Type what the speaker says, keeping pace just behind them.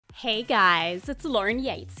Hey guys, it's Lauren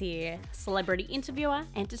Yates here, celebrity interviewer,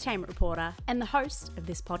 entertainment reporter, and the host of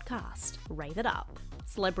this podcast, Rave It Up,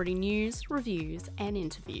 celebrity news, reviews, and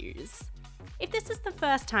interviews. If this is the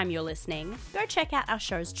first time you're listening, go check out our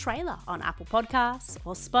show's trailer on Apple Podcasts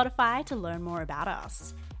or Spotify to learn more about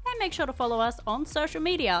us. And make sure to follow us on social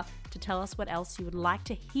media to tell us what else you would like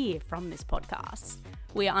to hear from this podcast.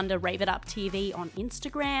 We are under Rave It Up TV on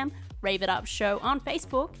Instagram, Rave It Up Show on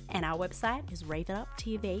Facebook, and our website is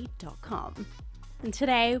raveituptv.com. And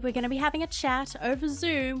today we're going to be having a chat over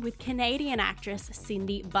Zoom with Canadian actress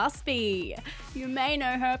Cindy Busby. You may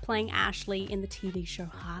know her playing Ashley in the TV show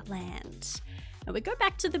Heartland. And we go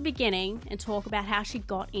back to the beginning and talk about how she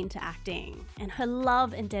got into acting and her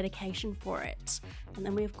love and dedication for it. And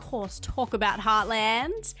then we, of course, talk about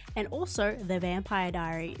Heartland and also The Vampire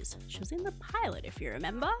Diaries. She was in the pilot, if you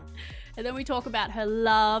remember. And then we talk about her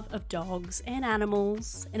love of dogs and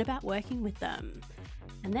animals and about working with them.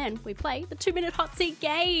 And then we play the 2-minute hot seat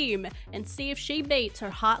game and see if she beats her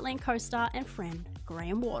Heartland co-star and friend,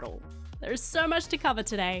 Graham Wardle. There's so much to cover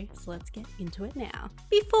today, so let's get into it now.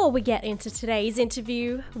 Before we get into today's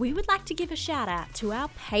interview, we would like to give a shout out to our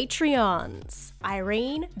Patreons,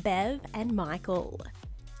 Irene, Bev, and Michael.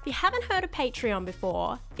 If you haven't heard of Patreon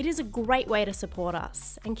before, it is a great way to support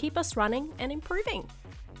us and keep us running and improving.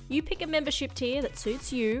 You pick a membership tier that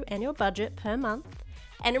suits you and your budget per month,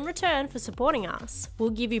 and in return for supporting us,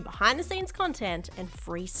 we'll give you behind-the-scenes content and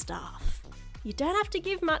free stuff. You don't have to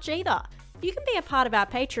give much either. You can be a part of our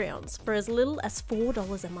Patreons for as little as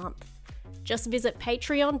 $4 a month. Just visit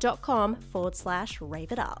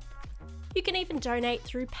patreon.com/raveitup. You can even donate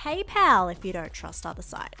through PayPal if you don't trust other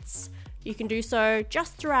sites. You can do so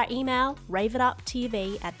just through our email,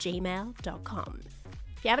 raveituptv@gmail.com.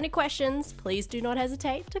 If you have any questions, please do not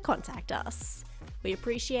hesitate to contact us. We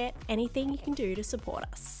appreciate anything you can do to support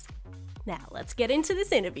us. Now, let's get into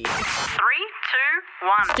this interview. 3, 2,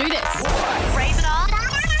 1. Let's do this. Rave it up.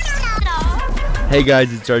 Hey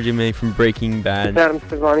guys, it's RJ May from Breaking Bad. Adam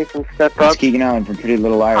Savani from Step Up. It's Keegan Allen from Pretty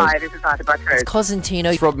Little Liars. Hi, this is Arthur Buttrose.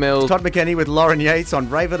 Cosentino. Rob Mills. Todd McKenney with Lauren Yates on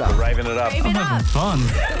Rave It Up. Raving it up. Rave it up.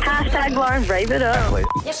 Hashtag Lauren, rave it up.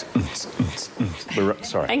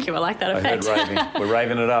 Sorry. Thank you, I like that I heard effect. raving. We're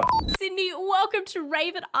raving it up. Cindy, welcome to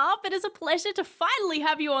Rave It Up. It is a pleasure to finally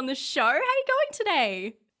have you on the show. How are you going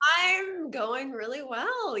today? I'm going really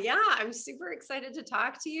well. Yeah, I'm super excited to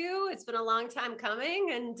talk to you. It's been a long time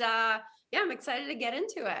coming, and I'm excited to get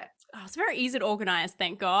into it. Oh, it's very easy to organise,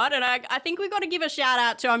 thank God. And I think we've got to give a shout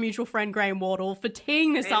out to our mutual friend, Graham Wardle, for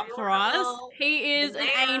teeing this up for us. He is an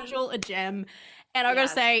angel, a gem. And I've got to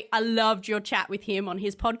say, I loved your chat with him on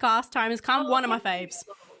his podcast, Time Has Come, one of my faves.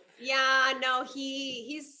 Yeah, no,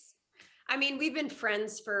 we've been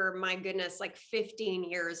friends for, my goodness, like 15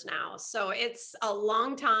 years now. So it's a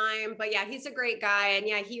long time, but yeah, he's a great guy. And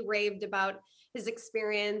yeah, he raved about his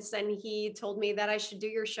experience and he told me that I should do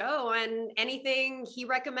your show, and anything he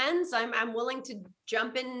recommends, I'm willing to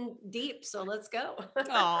jump in deep. So let's go.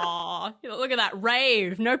 Aw, look at that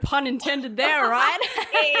rave. No pun intended there, right?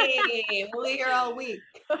 Hey, we'll be here all week.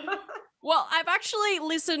 Well, I've actually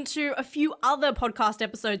listened to a few other podcast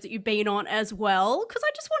episodes that you've been on as well, because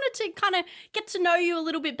I just wanted to kind of get to know you a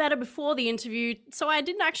little bit better before the interview. So I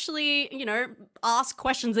didn't actually, ask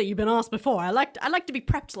questions that you've been asked before. I like to be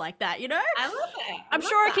prepped like that, I love it. I'm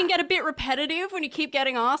sure it can get a bit repetitive when you keep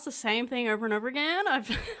getting asked the same thing over and over again. I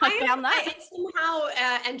found that. I somehow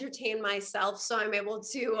entertain myself, so I'm able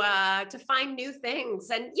to find new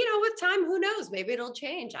things. And, with time, who knows? Maybe it'll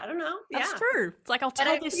change. I don't know. That's true. It's like I'll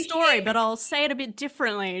tell this story, but I'll say it a bit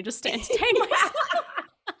differently just to entertain myself.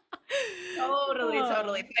 Totally.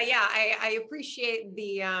 But yeah, I appreciate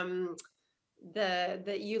the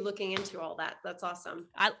you looking into all that. That's awesome.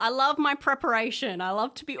 I love my preparation. I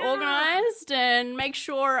love to be organized and make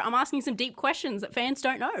sure I'm asking some deep questions that fans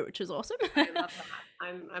don't know, which is awesome. I love that.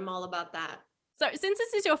 I'm all about that. So since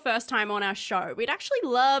this is your first time on our show, we'd actually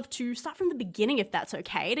love to start from the beginning, if that's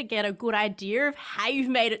okay, to get a good idea of how you've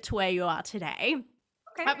made it to where you are today.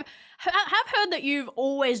 Okay. I've heard that you've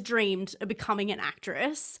always dreamed of becoming an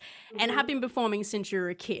actress and have been performing since you were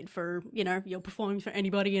a kid for, you're performing for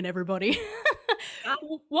anybody and everybody.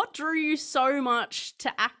 What drew you so much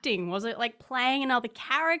to acting? Was it like playing another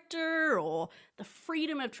character or the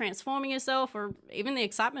freedom of transforming yourself or even the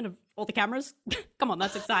excitement of all the cameras? Come on,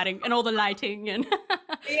 that's exciting. And all the lighting and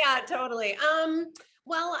Yeah, totally.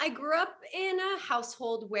 Well, I grew up in a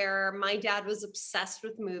household where my dad was obsessed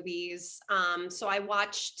with movies. So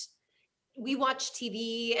we watched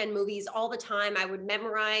TV and movies all the time. I would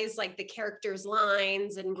memorize like the characters'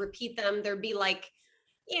 lines and repeat them. There'd be like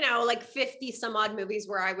like 50 some odd movies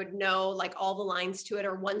where I would know like all the lines to it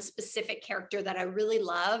or one specific character that I really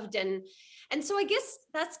loved. And so I guess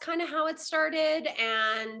that's kind of how it started.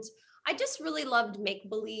 And I just really loved make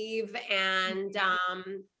believe. And,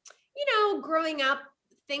 growing up,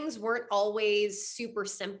 things weren't always super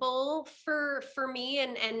simple for me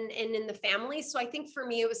and in the family. So I think for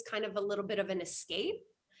me, it was kind of a little bit of an escape,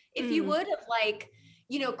 if you would, of like,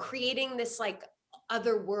 creating this like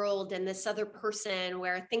other world and this other person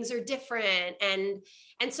where things are different.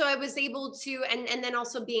 And so I was able to, and then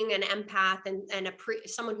also being an empath and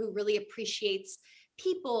someone who really appreciates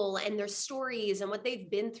people and their stories and what they've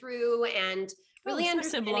been through, and really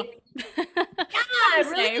understanding,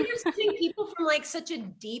 really understanding people from like such a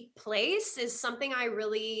deep place is something I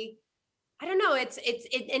really, I don't know.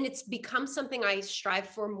 It's become something I strive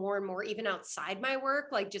for more and more, even outside my work,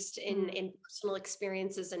 like just in personal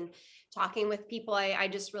experiences and talking with people. I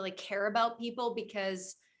just really care about people,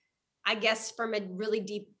 because I guess from a really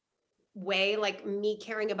deep way, like me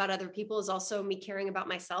caring about other people is also me caring about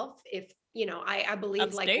myself. If, I believe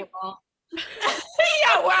That's like deep. we're all,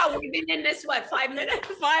 yeah, wow, we've been in this, 5 minutes?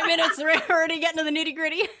 5 minutes, we're already getting to the nitty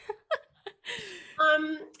gritty.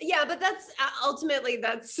 Yeah, but that's ultimately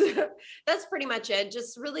that's pretty much it.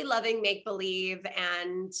 Just really loving make believe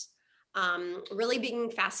and really being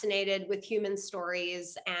fascinated with human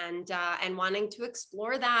stories and wanting to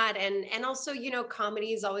explore that. And also,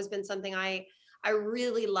 comedy has always been something I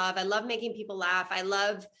really love. I love making people laugh. I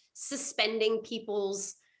love suspending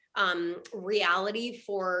people's reality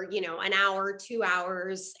for, an hour, 2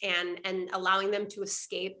 hours, and allowing them to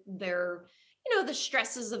escape their, the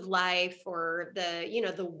stresses of life or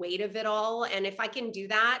the weight of it all. And if I can do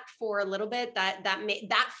that for a little bit,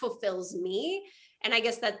 that fulfills me. And I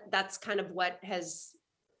guess that's kind of what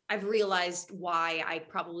I've realized why I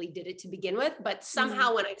probably did it to begin with. But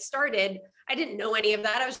somehow when I started, I didn't know any of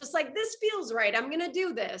that. I was just like, this feels right. I'm going to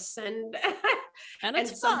do this. And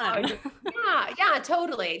it's fun. Yeah,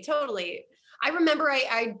 totally. I remember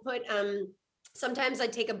I put, sometimes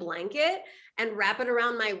I'd take a blanket and wrap it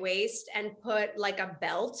around my waist and put like a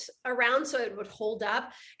belt around so it would hold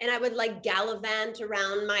up. And I would like gallivant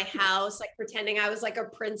around my house, like pretending I was like a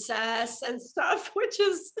princess and stuff, which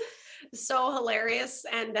is so hilarious.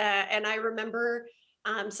 And I remember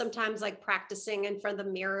sometimes like practicing in front of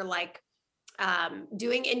the mirror, like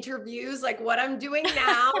doing interviews, like what I'm doing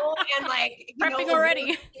now, and like prepping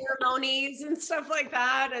already, ceremonies and stuff like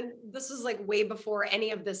that. And this was like way before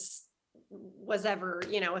any of this was ever,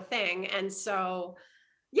 a thing. And so,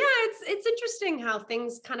 yeah, it's interesting how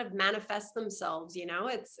things kind of manifest themselves.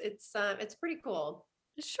 It's pretty cool.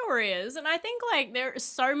 It sure is. And I think like there are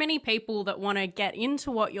so many people that want to get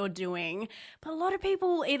into what you're doing, but a lot of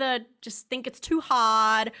people either just think it's too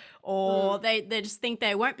hard or they just think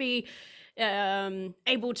they won't be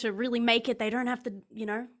able to really make it. They don't have the,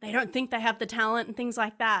 they don't think they have the talent and things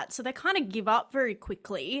like that. So they kind of give up very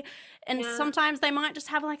quickly. And sometimes they might just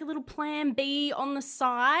have like a little plan B on the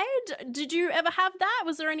side. Did you ever have that?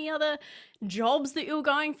 Was there any other jobs that you were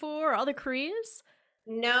going for or other careers?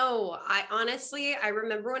 No, I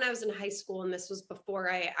remember when I was in high school, and this was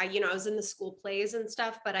before I was in the school plays and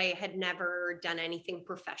stuff, but I had never done anything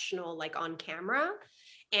professional like on camera.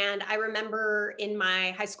 And I remember in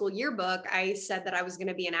my high school yearbook, I said that I was going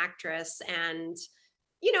to be an actress, and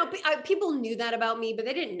people knew that about me, but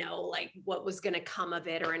they didn't know like what was going to come of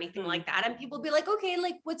it or anything like that. And people would be like, okay,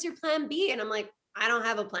 like what's your plan B? And I'm like, I don't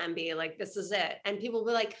have a plan B. Like, this is it. And people will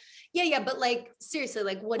be like, yeah, but like, seriously,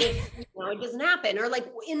 like, what if, it doesn't happen? Or like,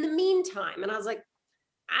 in the meantime. And I was like,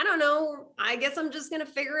 I don't know. I guess I'm just going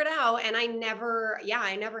to figure it out. And I never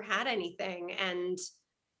had anything. And,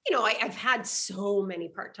 I've had so many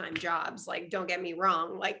part-time jobs, like, don't get me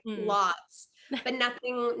wrong, like lots, but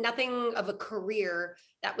nothing of a career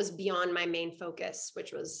that was beyond my main focus,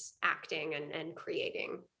 which was acting and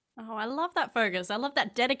creating. Oh, I love that focus. I love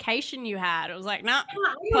that dedication you had. It was like, nah,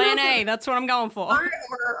 plan A, that's what I'm going for.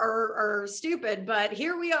 Or stupid, but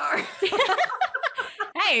here we are.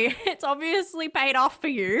 Hey, it's obviously paid off for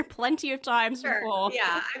you plenty of times before.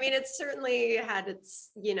 Yeah, I mean, it's certainly had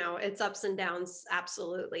its, its ups and downs,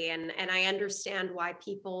 absolutely. And I understand why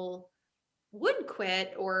people would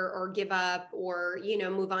quit or give up or,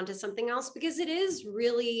 move on to something else, because it is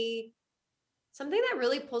really something that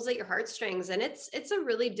really pulls at your heartstrings, and it's a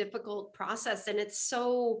really difficult process. And it's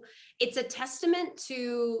a testament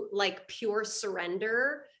to like pure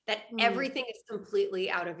surrender, that everything is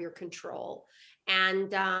completely out of your control.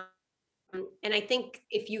 And I think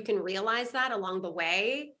if you can realize that along the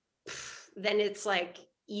way, then it's like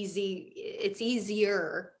it's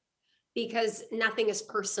easier, because nothing is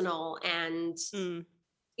personal. And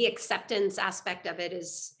the acceptance aspect of it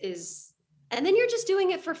is, and then you're just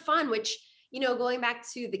doing it for fun, which, going back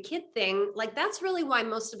to the kid thing, like that's really why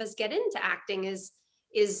most of us get into acting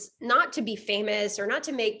is not to be famous or not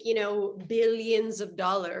to make, billions of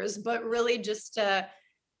dollars, but really just to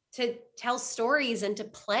tell stories and to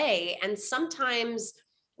play. And sometimes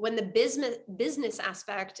when the business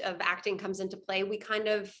aspect of acting comes into play, we kind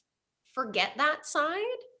of forget that side.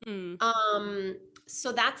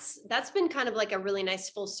 So that's been kind of like a really nice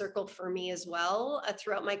full circle for me as well,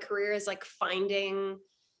 throughout my career, is like finding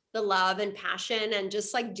the love and passion and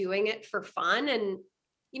just like doing it for fun. And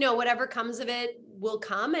whatever comes of it will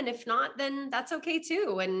come, and if not, then that's okay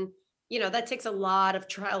too. And that takes a lot of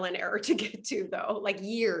trial and error to get to, though, like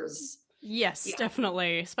years. Yes,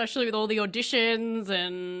 definitely. Especially with all the auditions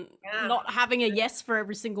and not having a yes for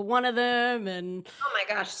every single one of them. And oh my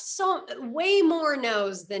gosh, so way more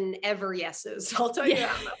no's than ever yeses. I'll tell you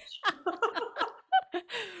that much.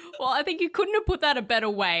 Well, I think you couldn't have put that a better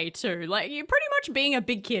way too. Like, you're pretty much being a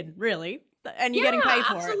big kid, really. And you're getting paid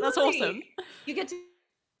for it. That's awesome. You get to be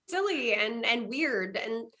silly and weird,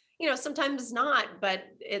 and sometimes not, but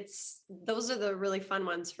those are the really fun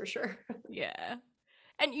ones for sure. Yeah.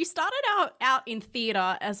 And you started out in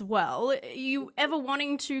theatre as well. Are you ever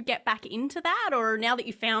wanting to get back into that? Or now that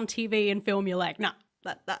you found TV and film, you're like, no,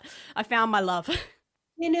 that I found my love.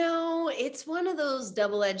 It's one of those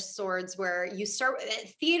double-edged swords where you start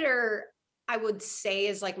with theater, I would say,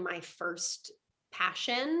 is like my first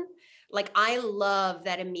passion. Like, I love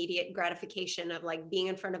that immediate gratification of like being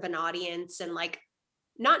in front of an audience and like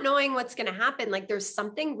not knowing what's going to happen. Like, there's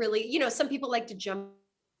something really, some people like to jump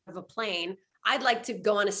out of a plane. I'd like to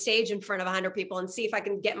go on a stage in front of 100 people and see if I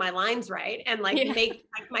can get my lines right and like make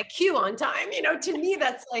my cue on time. To me,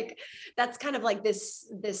 that's kind of like this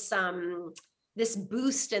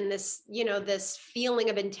boost and this, this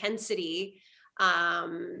feeling of intensity.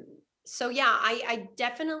 So yeah, I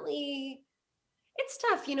definitely, it's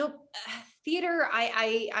tough, theater.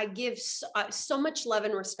 I give so much love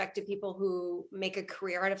and respect to people who make a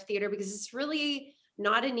career out of theater, because it's really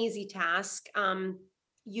not an easy task.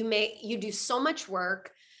 You do so much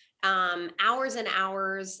work, hours and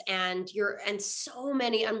hours, and so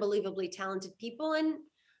many unbelievably talented people. And,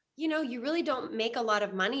 you really don't make a lot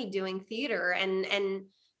of money doing theater. And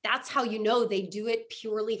that's how, they do it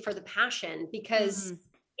purely for the passion, because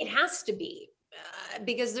it has to be,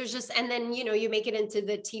 because there's just, and then, you make it into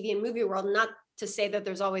the TV and movie world, not to say that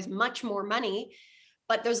there's always much more money,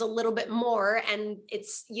 but there's a little bit more, and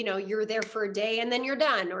it's, you're there for a day and then you're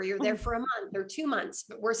done, or you're there for a month or 2 months,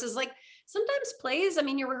 but versus like sometimes plays, I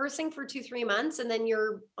mean, you're rehearsing for 2-3 months and then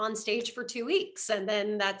you're on stage for 2 weeks and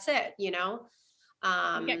then that's it, You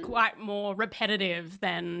get quite more repetitive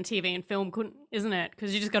than TV and film, isn't it?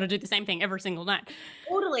 Because you just got to do the same thing every single night.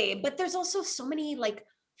 Totally. But there's also so many like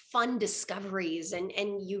fun discoveries, and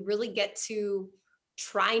you really get to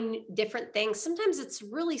try different things. Sometimes it's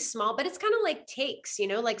really small, but it's kind of like takes,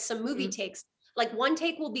 like some movie takes, like one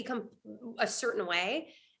take will become a certain way,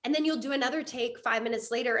 and then you'll do another take 5 minutes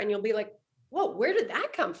later and you'll be like, whoa, where did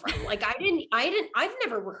that come from? Like, I've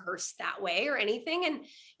never rehearsed that way or anything. And,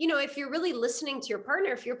 if you're really listening to your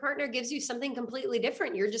partner, if your partner gives you something completely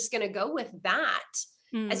different, you're just going to go with that.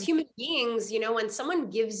 As human beings, when someone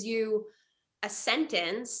gives you a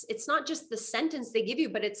sentence, it's not just the sentence they give you,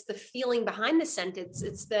 but it's the feeling behind the sentence.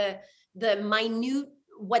 It's the minute,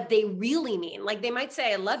 what they really mean. Like, they might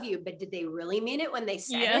say, I love you, but did they really mean it when they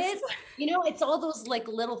said it? It's all those like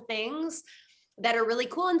little things that are really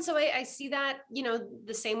cool. And so I see that,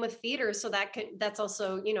 the same with theater. So that's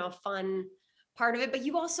also, a fun part of it, but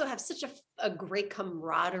you also have such a great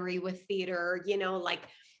camaraderie with theater, like,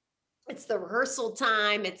 it's the rehearsal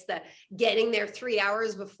time. It's the getting there 3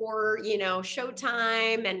 hours before,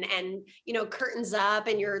 showtime, and curtains up,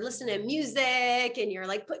 and you're listening to music, and you're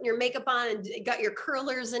like putting your makeup on and got your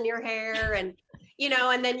curlers in your hair. And,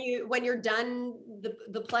 and then when you're done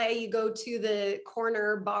the play, you go to the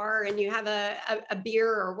corner bar and you have a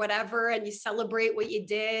beer or whatever, and you celebrate what you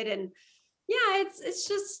did. And yeah, it's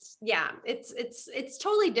just, it's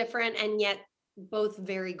totally different, and yet both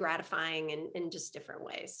very gratifying in just different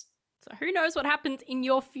ways. So who knows what happens in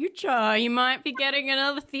your future? You might be getting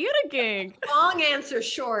another theater gig. Long answer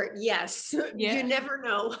short, yes. Yeah. You never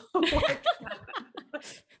know.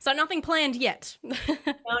 So nothing planned yet? No,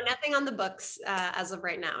 nothing on the books as of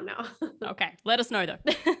right now, no. Okay, let us know though.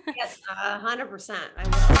 Yes, 100%. I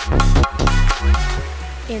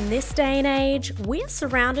will. In this day and age, we're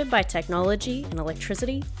surrounded by technology and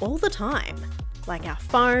electricity all the time, like our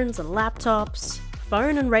phones and laptops,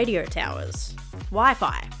 phone and radio towers,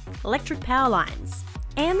 Wi-Fi, electric power lines,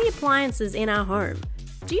 and the appliances in our home.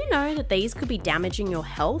 Do you know that these could be damaging your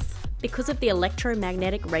health because of the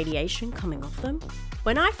electromagnetic radiation coming off them?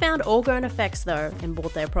 When I found Orgone Effects though and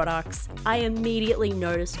bought their products, I immediately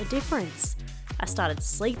noticed a difference. I started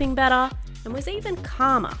sleeping better and was even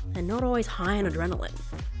calmer and not always high on adrenaline.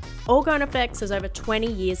 Orgone Effects has over 20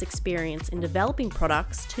 years experience in developing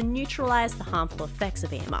products to neutralise the harmful effects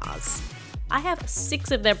of EMRs. I have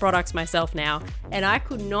 6 of their products myself now, and I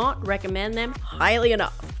could not recommend them highly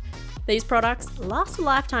enough. These products last a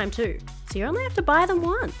lifetime too, so you only have to buy them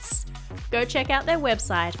once. Go check out their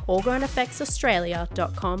website,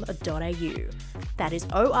 orgoneeffectsaustralia.com.au. That is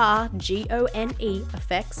ORGONE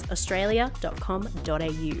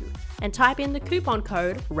effectsaustralia.com.au. And type in the coupon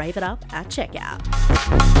code RAVEITUP at checkout.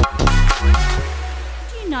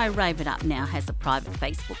 Do you know Rave It Up now has a private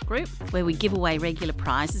Facebook group where we give away regular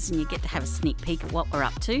prizes and you get to have a sneak peek at what we're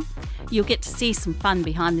up to? You'll get to see some fun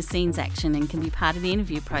behind the scenes action and can be part of the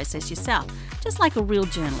interview process yourself, just like a real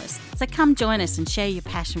journalist. So come join us and share your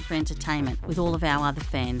passion for entertainment with all of our other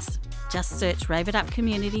fans. Just search Rave It Up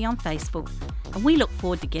Community on Facebook and we look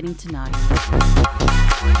forward to getting to know you.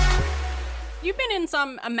 You've been in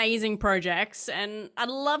some amazing projects, and I'd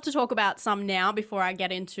love to talk about some now before I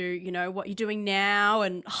get into, what you're doing now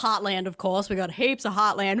and Heartland, of course. We got heaps of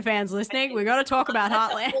Heartland fans listening. We got to talk about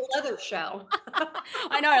Heartland. That's a whole other show.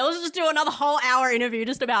 I know. Let's just do another whole hour interview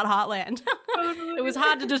just about Heartland. It was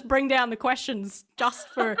hard to just bring down the questions just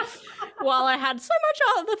for while I had so much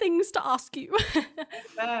other things to ask you.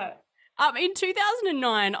 In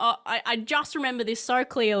 2009, I just remember this so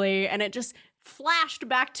clearly, and it just flashed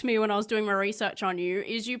back to me when I was doing my research on you,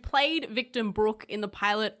 is you played Victim Brooke in the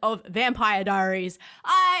pilot of Vampire Diaries.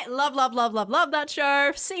 I love that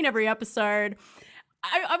show. Seen every episode.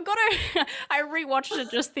 I rewatched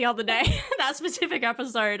it just the other day, that specific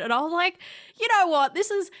episode, and I was like, you know what?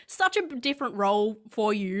 This is such a different role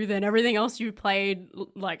for you than everything else you played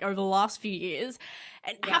like over the last few years.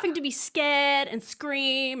 And having to be scared and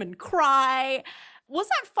scream and cry. Was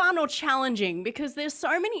that fun or challenging? Because there's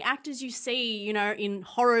so many actors you see, in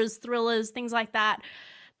horrors, thrillers, things like that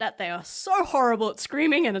they are so horrible at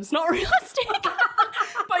screaming and it's not realistic.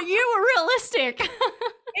 But you were realistic.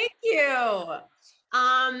 Thank you.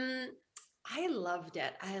 I loved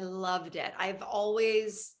it. I've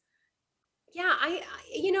always,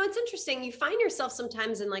 it's interesting. You find yourself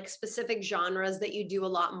sometimes in like specific genres that you do a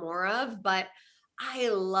lot more of, but I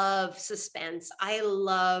love suspense. I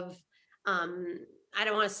love, I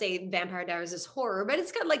don't want to say Vampire Diaries is horror, but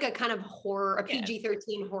it's got like a kind of horror, a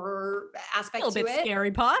PG-13 horror aspect to it. A little bit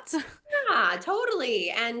scary parts. Yeah, totally.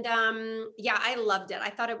 And I loved it. I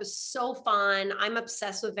thought it was so fun. I'm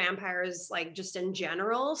obsessed with vampires, like just in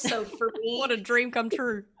general. So for me, what a dream come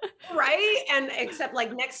true. Right. And except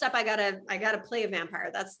like next up, I gotta play a vampire.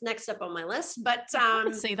 That's next up on my list. But I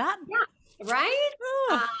can see that. Yeah. Right.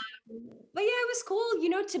 Oh. But it was cool,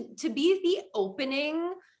 to be the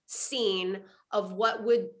opening scene of what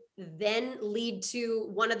would then lead to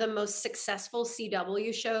one of the most successful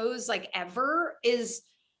CW shows like ever is,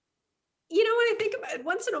 when I think about it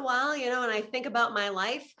once in a while, and I think about my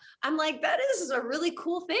life, I'm like, that is a really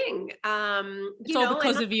cool thing. It's all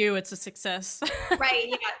because of you. It's a success. Right.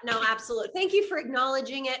 Yeah, no, absolutely. Thank you for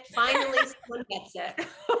acknowledging it. Finally, someone gets it.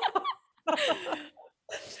 But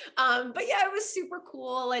it was super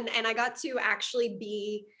cool. And I got to actually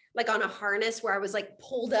be like on a harness where I was like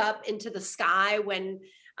pulled up into the sky when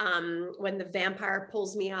the vampire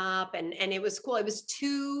pulls me up, and it was cool.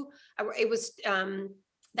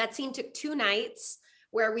 That scene took 2 nights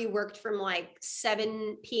where we worked from like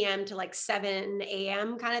 7 p.m. to like 7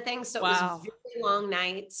 a.m. kind of thing. So it was very long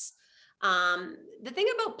nights. The thing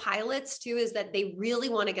about pilots too is that they really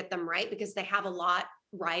want to get them right because they have a lot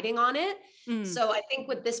riding on it. So I think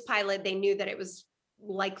with this pilot, they knew that it was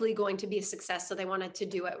likely going to be a success. So they wanted to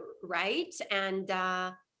do it right. And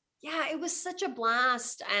it was such a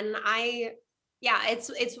blast. And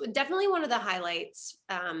it's definitely one of the highlights,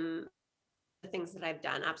 the things that I've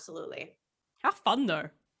done. Absolutely. How fun though.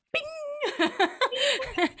 Bing! I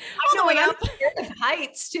know, I'm scared of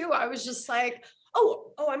heights too. I was just like,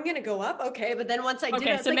 oh, I'm going to go up. Okay. But then once I did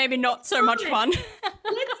it, so maybe not so much fun.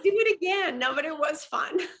 Let's do it again. No, but it was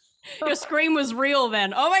fun. Your scream was real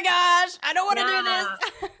then. Oh my gosh, I don't want to do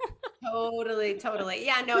this. Totally.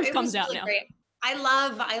 Yeah, no, it was really great. I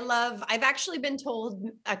love, I've actually been told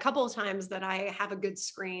a couple of times that I have a good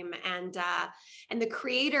scream, and the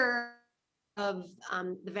creator of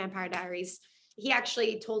the Vampire Diaries, he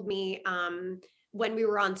actually told me when we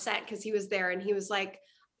were on set, because he was there, and he was like,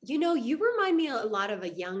 you remind me a lot of a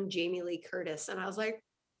young Jamie Lee Curtis. And I was like,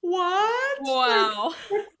 what? Wow.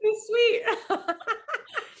 That's so sweet.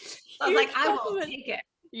 I was like, I will take it.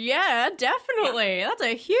 Yeah, definitely. That's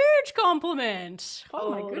a huge compliment.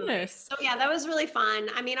 Oh my Totally. goodness. So yeah, that was really fun.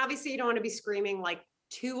 I mean, obviously you don't want to be screaming like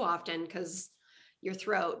too often because your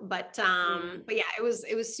throat, but yeah, it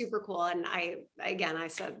was super cool. And I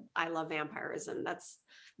said I love vampires, and that's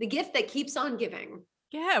the gift that keeps on giving.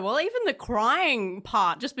 Yeah, well, even the crying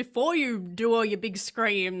part, just before you do all your big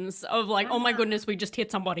screams of like, oh my goodness, we just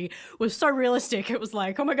hit somebody, was so realistic. It was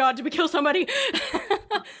like, oh my God, did we kill somebody?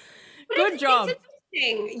 Good job. It's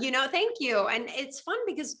interesting, thank you. And it's fun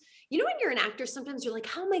because, when you're an actor, sometimes you're like,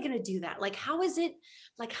 how am I going to do that? Like, how is it?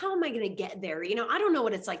 Like, how am I going to get there? I don't know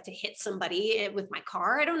what it's like to hit somebody with my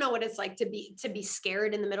car. I don't know what it's like to be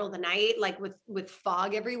scared in the middle of the night, like with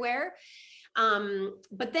fog everywhere.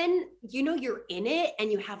 But then, you're in it and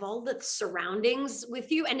you have all the surroundings with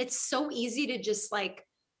you, and it's so easy to just like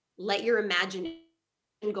let your imagination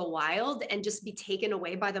go wild and just be taken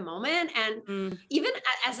away by the moment. And even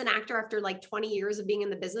as an actor, after like 20 years of being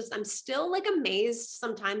in the business, I'm still like amazed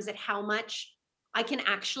sometimes at how much I can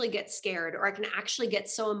actually get scared, or I can actually get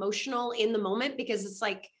so emotional in the moment, because it's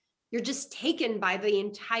like you're just taken by the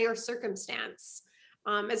entire circumstance.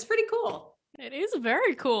 It's pretty cool. It is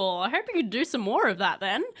very cool. I hope you could do some more of that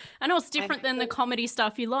then. I know it's different than the comedy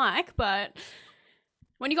stuff you like, but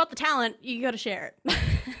when you got the talent, you got to share it.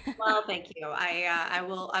 Well, thank you. I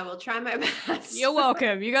will try my best. You're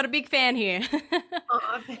welcome. You got a big fan here.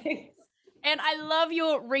 Aw, thanks. And I love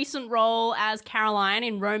your recent role as Caroline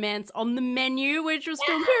in Romance on the Menu, which was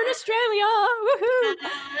filmed here in Australia. Woohoo!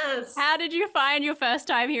 Yes. How did you find your first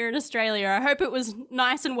time here in Australia? I hope it was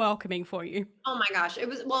nice and welcoming for you. Oh my gosh, it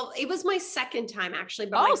was my second time actually,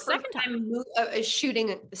 but my second first time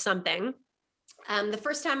shooting something. The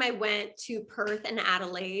first time I went to Perth and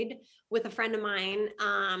Adelaide with a friend of mine,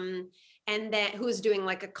 and then who was doing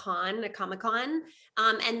like a Comic-Con.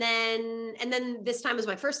 And then this time was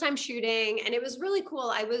my first time shooting, and it was really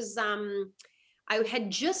cool. I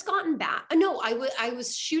had just gotten back. No, I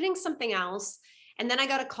was shooting something else, and then I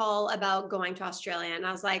got a call about going to Australia, and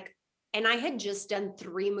I was like, and I had just done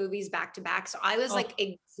 3 movies back to back, so I was like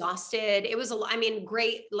exhausted. It was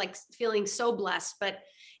great, like feeling so blessed, but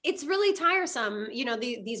it's really tiresome.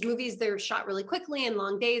 These movies, they're shot really quickly and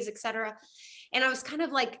long days, etc. And I was kind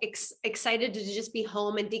of like excited to just be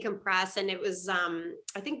home and decompress. And it was,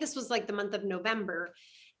 I think this was like the month of November.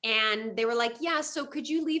 And they were like, yeah, so could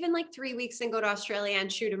you leave in like 3 weeks and go to Australia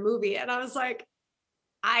and shoot a movie? And I was like,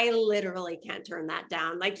 I literally can't turn that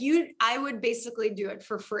down. Like I would basically do it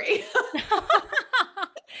for free.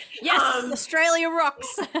 Yes, Australia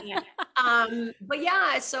rocks. But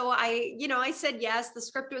yeah, so I said yes. The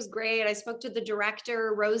script was great. I spoke to the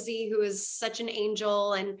director, Rosie, who is such an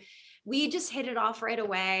angel, and we just hit it off right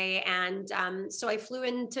away. And so I flew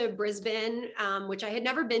into Brisbane, which I had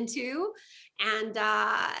never been to. And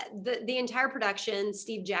the entire production,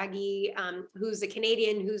 Steve Jaggi, who's a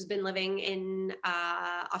Canadian who's been living in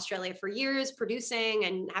Australia for years, producing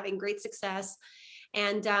and having great success.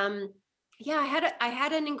 And yeah, I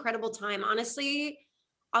had an incredible time. Honestly,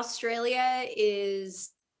 Australia is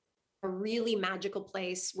a really magical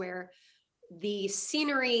place where the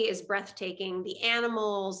scenery is breathtaking, the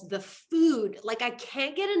animals, the food. Like I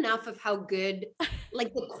can't get enough of how good,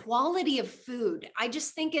 like the quality of food, I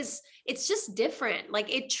just think it's just different.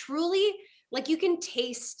 Like it truly, like you can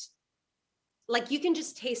just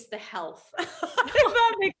taste the health.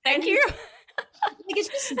 Thank you. Like it's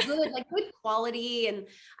just good, like good quality. And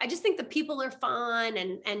I just think the people are fun,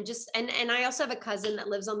 and I also have a cousin that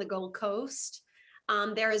lives on the Gold Coast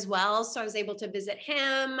there as well. So I was able to visit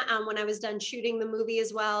him when I was done shooting the movie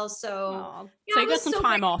as well. So, so you got some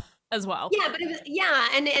time off as well. Yeah, but it was,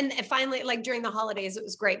 and finally, like during the holidays, it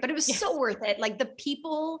was great, but it was so worth it. Like the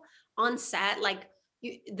people on set, like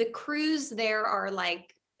the crews there are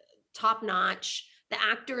like top notch. The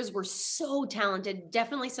actors were so talented,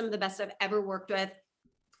 definitely some of the best I've ever worked with,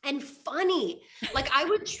 and funny. Like I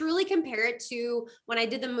would truly compare it to when I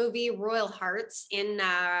did the movie Royal Hearts in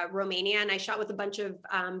Romania, and I shot with a bunch of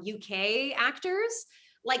UK actors.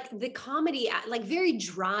 Like the comedy, like very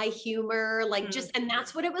dry humor, like just, and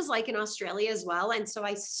that's what it was like in Australia as well. And so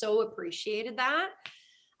I so appreciated that.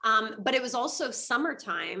 But it was also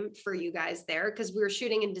summertime for you guys there because we were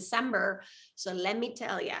shooting in December. So let me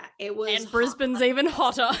tell you, it was and Brisbane's even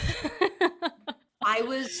hotter. I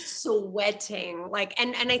was sweating like,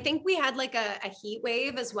 and I think we had like a heat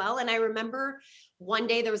wave as well. And I remember one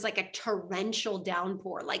day there was like a torrential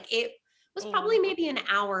downpour. Like it was probably maybe an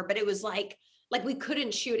hour, but it was like we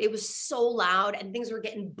couldn't shoot. It was so loud and things were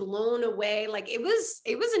getting blown away. Like it was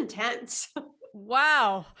intense.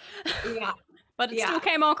 Wow. Yeah. But it still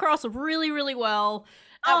came across really, really well.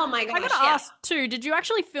 Oh my gosh. I gotta yeah. ask too, did you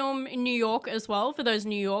actually film in New York as well for those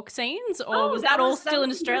New York scenes? Or Oh, was that all that still in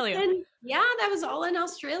was Australia? yeah, that was all in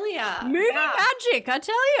Australia. Movie Yeah. magic, I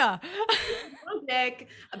tell ya. Nick.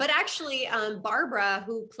 But actually, Barbara,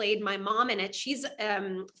 who played my mom in it, she's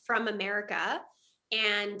from America,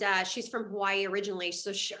 and she's from Hawaii originally.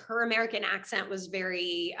 So her American accent was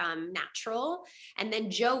very natural. And then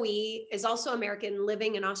Joey is also American,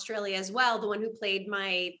 living in Australia as well, the one who played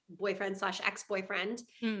my boyfriend / ex-boyfriend.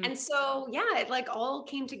 Mm. And so, yeah, it like all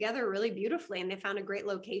came together really beautifully, and they found a great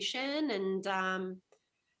location, and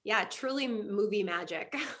yeah, truly movie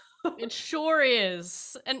magic. It sure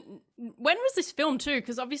is. And when was this film too?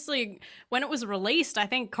 Because obviously when it was released, I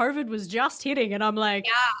think COVID was just hitting, and I'm like,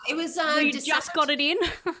 Yeah, it was we December. just got it in.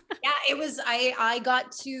 Yeah, it was. I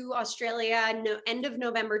got to Australia end of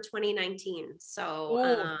November 2019.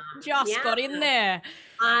 So Just got in there.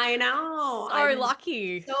 I know. So I'm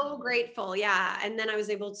lucky. so grateful. Yeah, and then I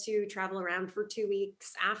was able to travel around for 2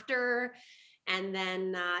 weeks after, and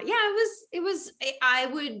then yeah, it was. I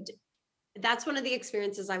would. That's one of the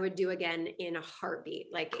experiences I would do again in a heartbeat.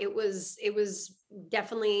 Like it was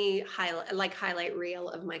definitely highlight reel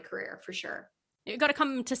of my career for sure. You got to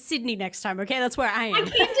come to Sydney next time, okay? That's where I am.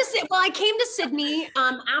 I came to Sydney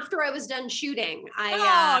after I was done shooting.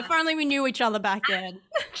 If only we knew each other back then.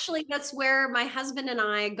 Actually, that's where my husband and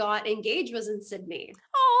I got engaged, was in Sydney.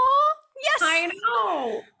 Oh, yes. I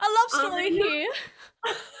know. A love story here.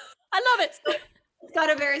 I love it. It's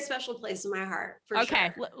got a very special place in my heart, for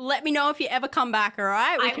Okay, sure. let me know if you ever come back, all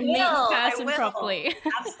right? We can meet in person properly.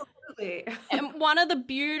 Absolutely. And one of the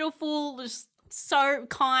beautiful, just so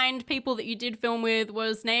kind people that you did film with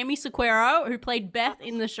was Naomi Sequeiro, who played Beth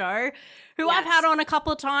in the show, who I've had on a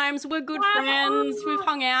couple of times. We're good friends. We've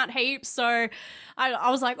hung out heaps. So I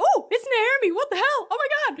was like, oh, it's Naomi. What the hell? Oh my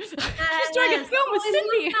God. She's doing a film with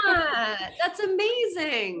Cindy. That's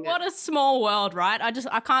amazing. What a small world, right?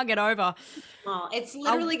 I can't get over. Well, it's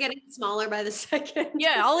literally getting smaller by the second.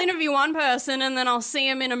 Yeah, I'll interview one person and then I'll see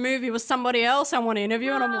him in a movie with somebody else I want to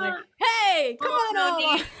interview, and I'm like, hey, come on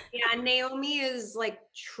over. Yeah, Naomi is like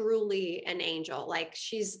truly an angel. Like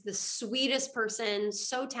she's the sweetest person,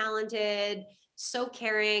 so talented, so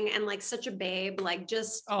caring, and like such a babe. Like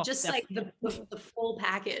just like the full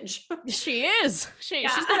package. She is.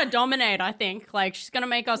 She's gonna dominate, I think. Like she's gonna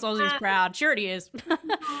make us Aussies proud. She already is.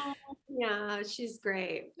 Yeah, she's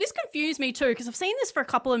great. This confused me too, because I've seen this for a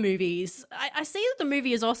couple of movies. I see that the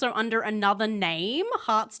movie is also under another name,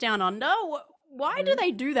 Hearts Down Under. Why do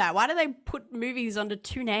they do that? Why do they put movies under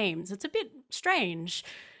two names? It's a bit strange.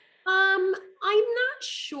 I'm not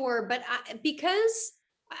sure, but because,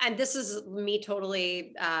 and this is me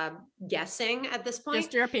totally guessing at this point.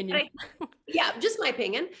 Just your opinion. Yeah, just my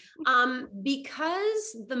opinion.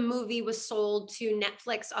 Because the movie was sold to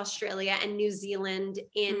Netflix Australia and New Zealand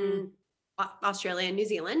in Australia and New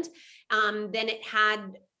Zealand, then it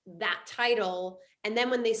had that title. And then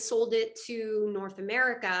when they sold it to North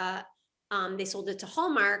America, they sold it to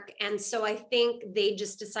Hallmark. And so I think they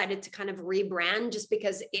just decided to kind of rebrand just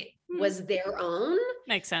because it was their own.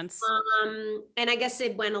 Makes sense. And I guess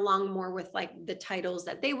it went along more with like the titles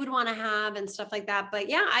that they would want to have and stuff like that. But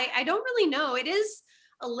yeah, I don't really know. It is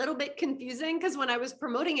a little bit confusing because when I was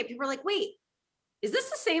promoting it, people were like, wait, is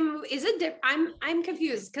this the same? Is it different? I'm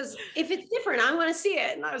confused because if it's different, I want to see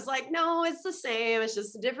it. And I was like, no, it's the same. It's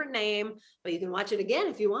just a different name, but you can watch it again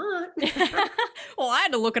if you want. Well, I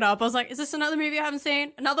had to look it up. I was like, is this another movie I haven't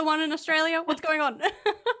seen? Another one in Australia? What's going on?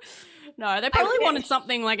 No, they probably wanted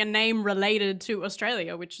something like a name related to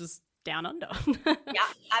Australia, which is Down Under. Yeah,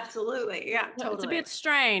 absolutely. Yeah, totally. It's a bit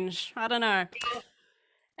strange. I don't know.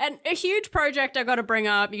 And a huge project I got to bring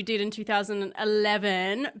up you did in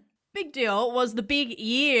 2011, big deal, was The Big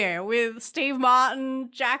Year with Steve Martin,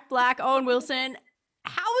 Jack Black, Owen Wilson.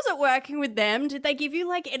 How was it working with them? Did they give you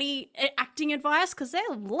like any acting advice? Because they're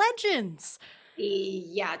legends.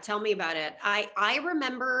 Yeah, tell me about it. I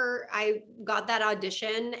remember I got that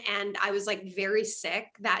audition and I was like very sick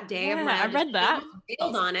that day. Yeah, I read that.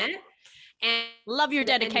 Bailed on it. And love your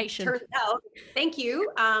dedication. Turned out, thank you.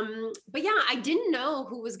 But yeah, I didn't know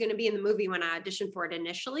who was going to be in the movie when I auditioned for it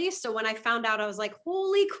initially. So when I found out, I was like,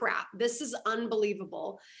 holy crap, this is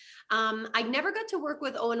unbelievable. I never got to work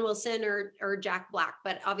with Owen Wilson or Jack Black,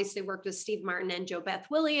 but obviously worked with Steve Martin and Jo Beth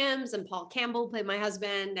Williams, and Paul Campbell played my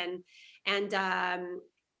husband. And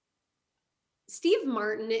Steve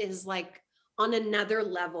Martin is like on another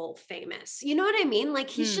level famous. You know what I mean? Like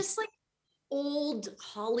he's just like old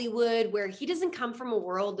Hollywood, where he doesn't come from a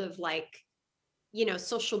world of like, you know,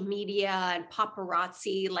 social media and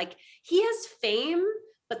paparazzi. Like he has fame,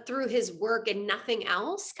 but through his work and nothing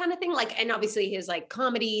else kind of thing. Like, and obviously his like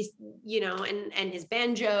comedy, you know, and his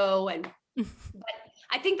banjo. But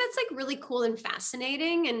I think that's like really cool and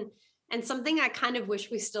fascinating and something I kind of wish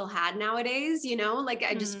we still had nowadays, you know, like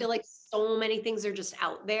I just feel like so many things are just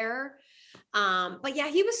out there. But yeah,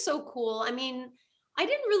 he was so cool. I mean, I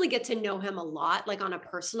didn't really get to know him a lot, like on a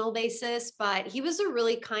personal basis, but he was a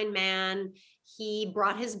really kind man. He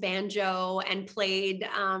brought his banjo and played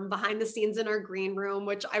behind the scenes in our green room,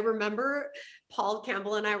 which I remember Paul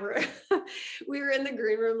Campbell and I were, we were in the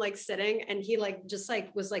green room, like sitting, and he like, just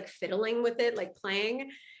like was like fiddling with it, like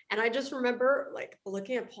playing. And I just remember like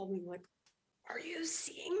looking at Paul being like, are you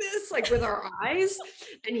seeing this? Like with our eyes.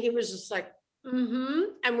 And he was just like,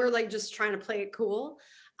 and we're like, just trying to play it cool.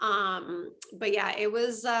 But yeah, it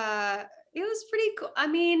was pretty cool. I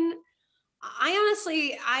mean, I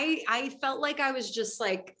honestly, I felt like I was just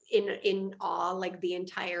like in awe, like the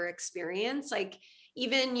entire experience. Like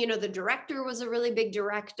even, you know, the director was a really big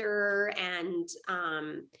director. And,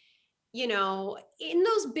 you know, in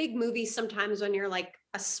those big movies, sometimes when you're like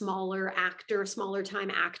a smaller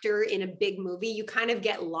time actor in a big movie, you kind of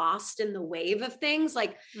get lost in the wave of things.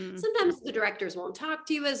 Like sometimes the directors won't talk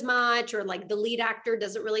to you as much, or like the lead actor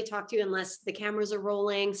doesn't really talk to you unless the cameras are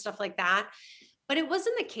rolling, stuff like that. But it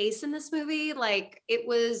wasn't the case in this movie. Like it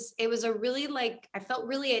was a really like, I felt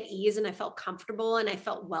really at ease and I felt comfortable and I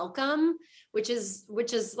felt welcome, which is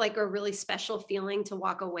like a really special feeling to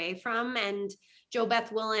walk away from. And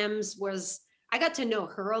JoBeth Williams I got to know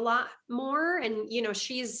her a lot more. And, you know,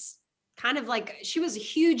 she's kind of like, she was a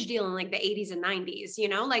huge deal in like the 80s and 90s, you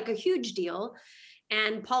know, like a huge deal.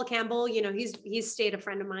 And Paul Campbell, you know, he's stayed a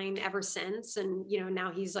friend of mine ever since. And, you know,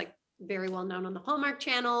 now he's like very well known on the Hallmark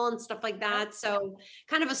Channel and stuff like that. So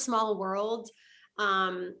kind of a small world.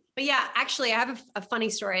 But yeah, actually I have a funny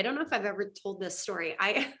story. I don't know if I've ever told this story.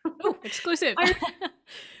 Exclusive.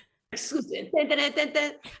 Exclusive.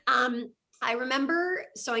 I remember,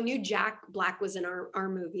 so I knew Jack Black was in our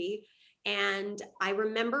movie, and I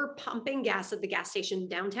remember pumping gas at the gas station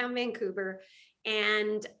downtown Vancouver,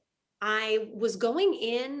 and I was going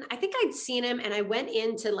in, I think I'd seen him, and I went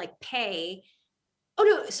in to like pay. Oh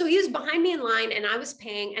no, so he was behind me in line and I was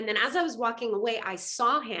paying. And then as I was walking away, I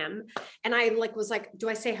saw him and I like was like, do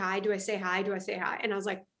I say hi? Do I say hi? Do I say hi? And I was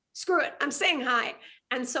like, screw it, I'm saying hi.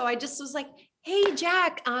 And so I just was like, hey,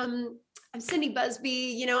 Jack, I'm Cindy Busby.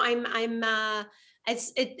 You know, I'm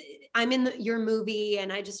in your movie,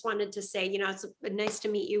 and I just wanted to say, you know, it's nice to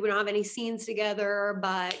meet you. We don't have any scenes together,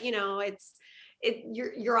 but you know,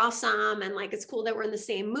 you're awesome, and like it's cool that we're in the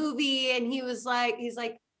same movie. And I was like,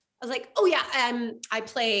 oh yeah, I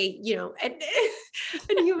play, you know, and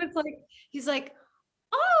he was like, he's like,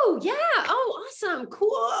 oh yeah, oh awesome,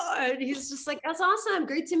 cool. And he's just like, that's awesome,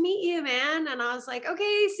 great to meet you, man. And I was like,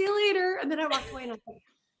 okay, see you later. And then I walked away and I was like,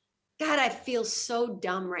 God, I feel so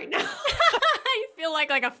dumb right now. You feel like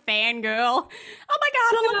a fangirl. Oh my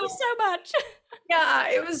God, I love you so much. Yeah,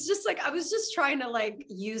 it was just like, I was just trying to like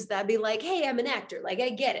use that, be like, hey, I'm an actor. Like, I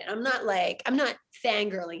get it. I'm not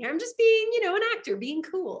fangirling here. I'm just being, you know, an actor, being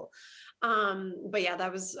cool. But yeah,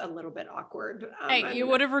 that was a little bit awkward. Hey, you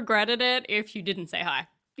would have regretted it if you didn't say hi.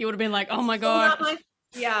 You would have been like, oh my God.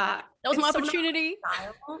 Yeah. That was my opportunity.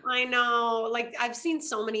 I know. Like I've seen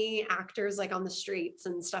so many actors like on the streets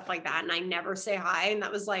and stuff like that, and I never say hi. And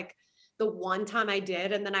that was like the one time I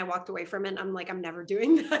did. And then I walked away from it. And I'm like, I'm never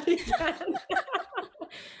doing that again.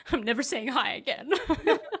 I'm never saying hi again.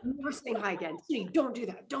 I'm never saying hi again. Don't do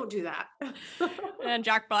that. Don't do that. And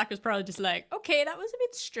Jack Black was probably just like, okay, that was a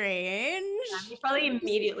bit strange. Yeah, he probably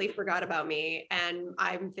immediately forgot about me. And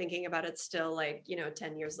I'm thinking about it still like, you know,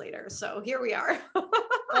 10 years later. So here we are.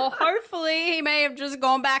 Well, hopefully he may have just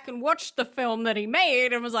gone back and watched the film that he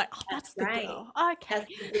made and was like, oh, that's the right. girl. Okay.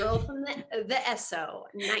 That's the girl from the SO.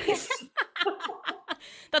 Nice.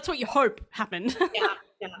 That's what you hope happened.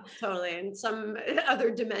 Yeah, totally. In some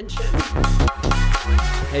other dimension.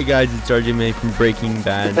 Hey guys, it's RJ May from Breaking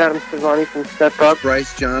Bad. Adam Savani from Step Up.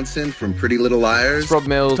 Bryce Johnson from Pretty Little Liars. Rob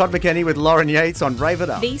Mills. Todd McKenney with Lauren Yates on Rave It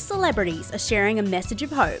Up. These celebrities are sharing a message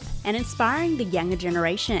of hope and inspiring the younger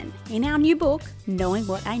generation in our new book, Knowing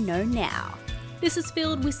What I Know Now. This is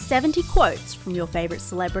filled with 70 quotes from your favourite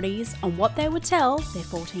celebrities on what they would tell their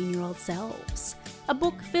 14-year-old selves. A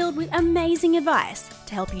book filled with amazing advice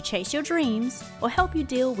to help you chase your dreams or help you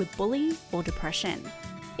deal with bullying or depression.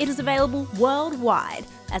 It is available worldwide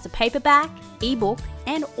as a paperback, ebook,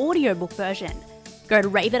 and audiobook version. Go to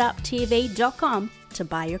raveituptv.com to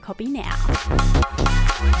buy your copy now.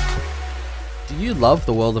 Do you love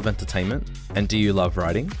the world of entertainment? And do you love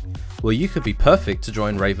writing? Well, you could be perfect to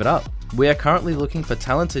join Rave It Up. We are currently looking for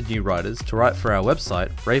talented new writers to write for our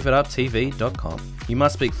website, raveituptv.com. You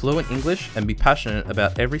must speak fluent English and be passionate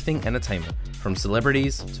about everything entertainment, from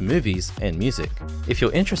celebrities to movies and music. If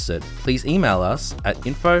you're interested, please email us at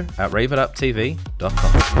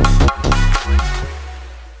info@raveituptv.com.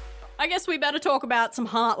 I guess we better talk about some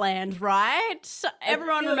Heartland, right?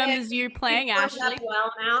 Everyone remembers you playing Ashley.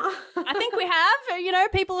 Well now. I think we have. You know,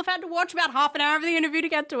 people have had to watch about half an hour of the interview to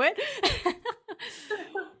get to it.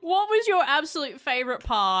 What was your absolute favourite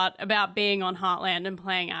part about being on Heartland and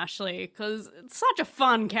playing Ashley? Because it's such a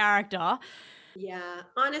fun character. Yeah,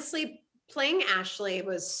 honestly, playing Ashley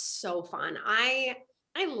was so fun. I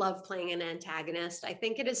love playing an antagonist. I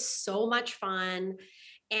think it is so much fun.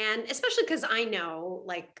 And especially because I know,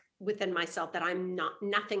 like, within myself that I'm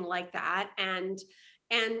nothing like that. And,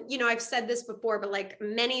 you know, I've said this before, but like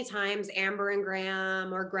many times Amber and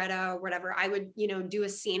Graham or Greta or whatever, I would, you know, do a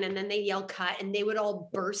scene and then they yell cut and they would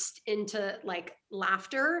all burst into like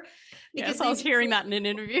laughter. Because I was hearing that in an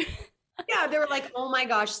interview. Yeah, they were like, oh my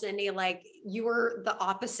gosh, Cindy, like you were the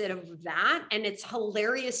opposite of that. And it's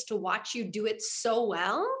hilarious to watch you do it so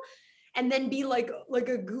well. And then be like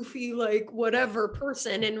a goofy, like whatever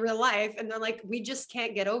person in real life. And they're like, we just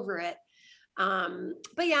can't get over it.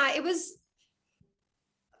 But yeah, it was,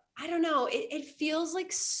 I don't know. It feels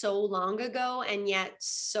like so long ago and yet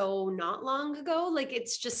so not long ago. Like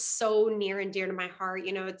it's just so near and dear to my heart.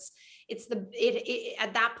 You know, it's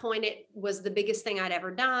at that point, it was the biggest thing I'd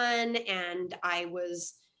ever done. And I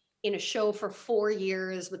was in a show for 4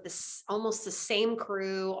 years with this almost the same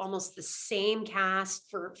crew, almost the same cast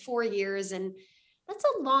for 4 years. And that's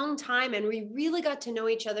a long time. And we really got to know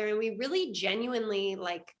each other and we really genuinely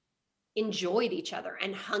like enjoyed each other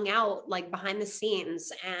and hung out like behind the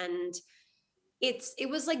scenes. And it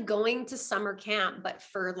was like going to summer camp, but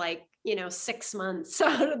for like, you know, 6 months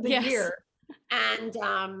out of the year. And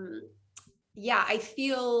yeah, I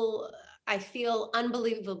feel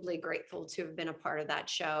unbelievably grateful to have been a part of that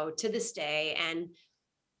show to this day. And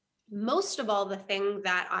most of all, the thing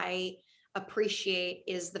that I appreciate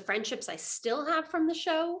is the friendships I still have from the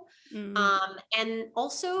show. And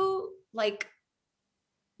also like,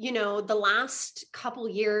 you know, the last couple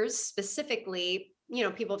years specifically, you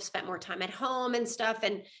know, people have spent more time at home and stuff.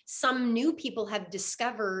 And some new people have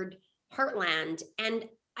discovered Heartland. And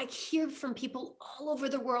I hear from people all over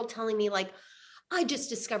the world telling me like, I just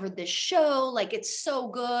discovered this show. Like, it's so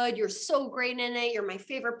good. You're so great in it. You're my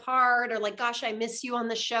favorite part. Or like, gosh, I miss you on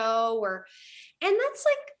the show. And that's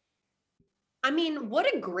like, I mean,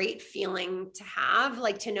 what a great feeling to have,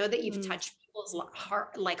 like to know that you've touched people's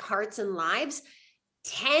hearts and lives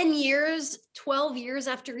 10 years, 12 years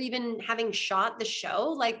after even having shot the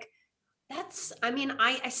show. Like that's, I mean,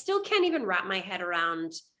 I still can't even wrap my head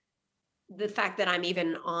around the fact that I'm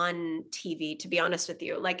even on TV, to be honest with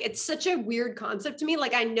you. Like, it's such a weird concept to me.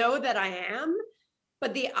 Like, I know that I am,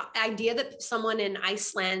 but the idea that someone in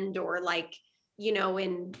Iceland or like, you know,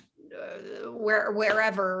 in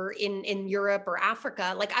wherever in Europe or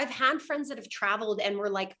Africa, like I've had friends that have traveled and were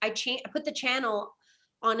like, I put the channel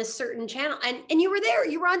on a certain channel and you were there,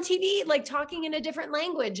 you were on TV, like talking in a different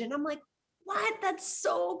language. And I'm like, what? That's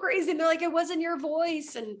so crazy. And they're like, it wasn't your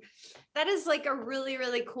voice. And that is like a really,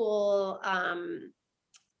 really cool,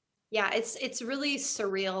 yeah, it's really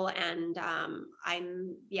surreal. And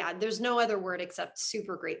there's no other word except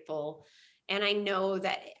super grateful. And I know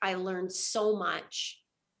that I learned so much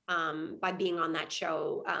by being on that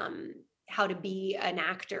show, how to be an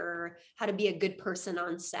actor, how to be a good person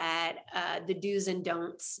on set, the do's and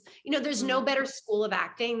don'ts. You know, there's no better school of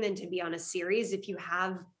acting than to be on a series. If you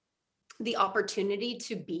have the opportunity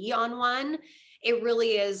to be on one, it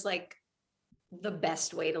really is like the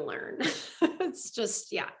best way to learn. It's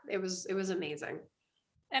just, yeah, it was amazing.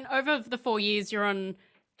 And over the 4 years, you're on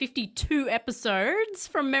 52 episodes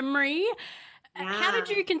from memory. Yeah. How did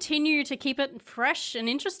you continue to keep it fresh and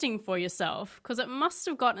interesting for yourself? Because it must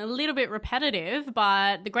have gotten a little bit repetitive,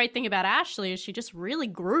 but the great thing about Ashley is she just really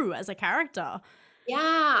grew as a character.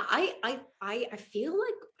 Yeah, I feel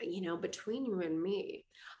like, you know, between you and me,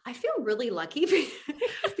 I feel really lucky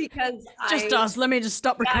because us. Let me just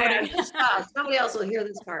stop recording. Yeah, just us. Nobody else will hear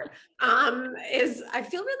this part. I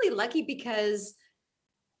feel really lucky because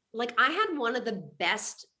like I had one of the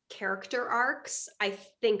best character arcs I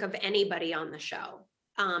think of anybody on the show.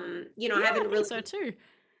 You know, I haven't really so too.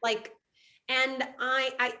 Like, and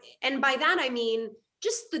and by that I mean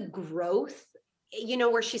just the growth, you know,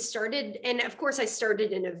 where she started. And of course I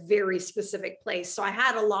started in a very specific place. So I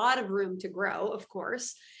had a lot of room to grow, of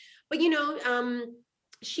course. But, you know,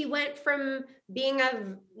 she went from being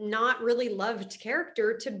a not really loved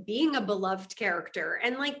character to being a beloved character.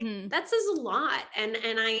 And like that says a lot. And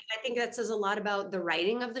I think that says a lot about the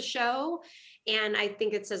writing of the show. And I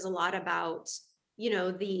think it says a lot about, you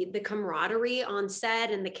know, the camaraderie on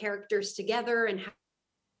set and the characters together and how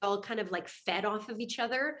all kind of like fed off of each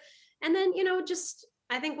other. And then, you know, just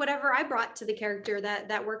I think whatever I brought to the character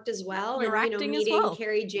that worked as well. Your and, acting meeting as well.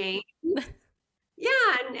 Carrie James. Yeah,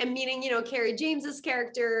 and meeting, you know, Carrie James's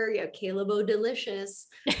character, you know, Caleb O'Delicious,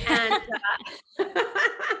 and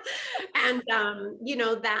you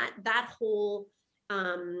know, that whole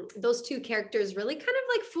those two characters really kind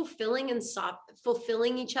of like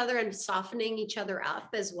fulfilling each other and softening each other up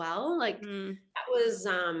as well. Like that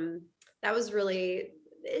was really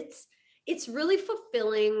it's really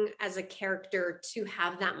fulfilling as a character to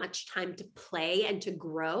have that much time to play and to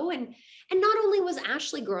grow. And not only was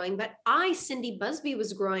Ashley growing, but Cindy Busby,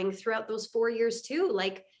 was growing throughout those 4 years too.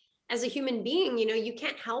 Like as a human being, you know, you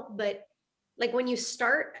can't help but like when you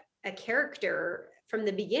start a character from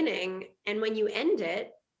the beginning and when you end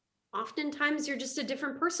it, oftentimes you're just a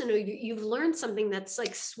different person, or you've learned something that's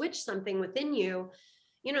like switched something within you.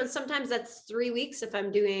 You know, sometimes that's 3 weeks if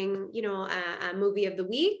I'm doing, you know, a movie of the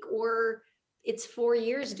week, or it's 4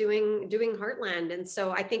 years doing Heartland. And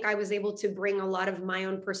so I think I was able to bring a lot of my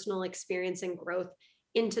own personal experience and growth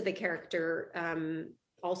into the character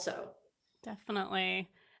also. Definitely.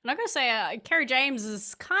 And I gotta say, Carrie James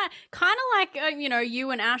is kind of like, you know, you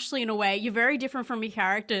and Ashley in a way. You're very different from your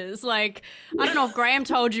characters. Like, I don't know if Graham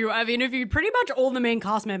told you, I've interviewed pretty much all the main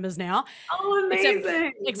cast members now. Oh,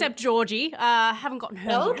 amazing. Except Georgie. Haven't gotten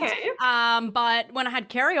her yet. But when I had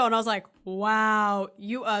Carrie on, I was like, wow,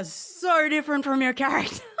 you are so different from your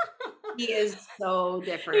character. He is so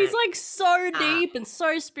different. He's like so deep and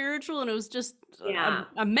so spiritual, and it was just an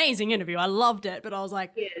amazing interview. I loved it, but I was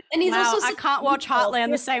like, and he's wow, also I can't watch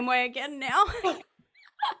Heartland the same way again now.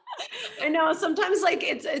 I know sometimes like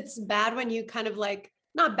it's bad when you kind of like,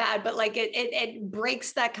 not bad, but like it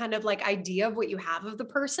breaks that kind of like idea of what you have of the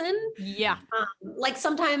person. Yeah. Like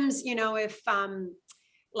sometimes, you know, if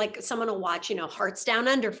like someone will watch, you know, Hearts Down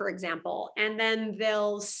Under, for example, and then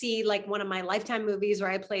they'll see like one of my Lifetime movies where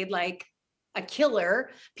I played like a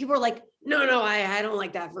killer. People are like, no, I don't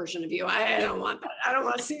like that version of you. I don't want that. I don't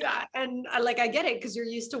want to see that. And I get it, because you're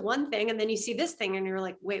used to one thing and then you see this thing and you're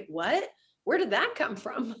like, wait, what? Where did that come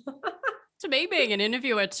from? To me, being an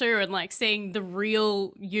interviewer too, and like seeing the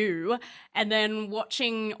real you, and then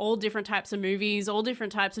watching all different types of movies, all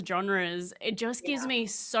different types of genres, it just gives me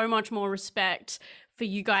so much more respect for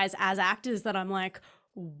you guys as actors, that I'm like,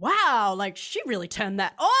 wow, like she really turned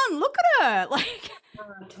that on. Look at her. Like,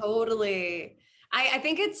 totally. I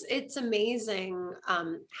think it's amazing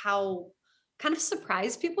how kind of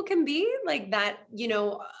surprised people can be, like that, you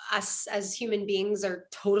know, us as human beings are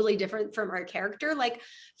totally different from our character. Like,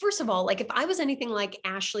 first of all, like if I was anything like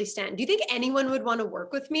Ashley Stanton, do you think anyone would want to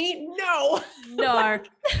work with me? No.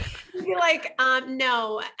 Be like,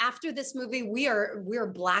 no, after this movie, we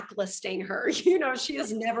are blacklisting her. You know, she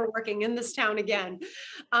is never working in this town again.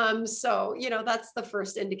 So, you know, that's the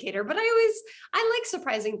first indicator. But I like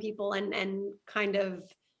surprising people and kind of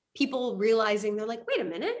people realizing they're like, wait a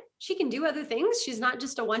minute, she can do other things. She's not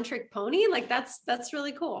just a one-trick pony. Like that's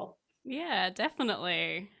really cool. Yeah,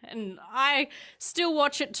 definitely. And I still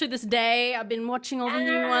watch it to this day. I've been watching all the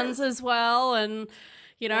new ones as well. And,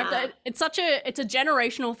 you know, it's a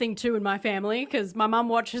generational thing too in my family, because my mum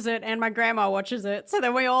watches it and my grandma watches it. So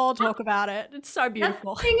then we all talk about it. It's so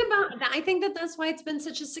beautiful. That's the thing about that. I think that's why it's been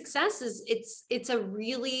such a success, is it's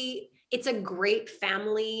a great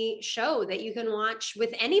family show that you can watch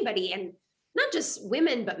with anybody, and not just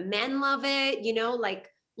women, but men love it, you know, like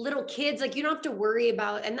little kids, like you don't have to worry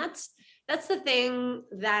about. And that's the thing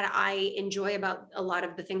that I enjoy about a lot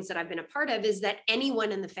of the things that I've been a part of, is that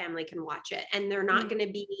anyone in the family can watch it and they're not going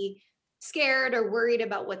to be scared or worried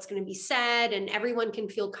about what's going to be said. And everyone can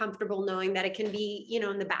feel comfortable knowing that it can be, you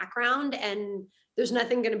know, in the background, and there's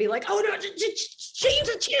nothing going to be like, oh no, change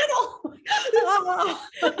the channel.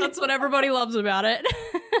 That's what everybody loves about it.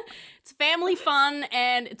 It's family fun,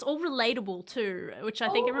 and it's all relatable too, which I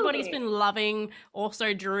think everybody's been loving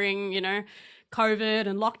also during, you know, COVID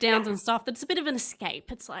and lockdowns and stuff. That's a bit of an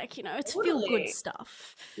escape. It's like, you know, it's feel good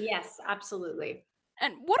stuff. Yes, absolutely.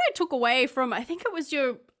 And what I took away from, I think it was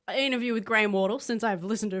your interview with Graham Wardle, since I've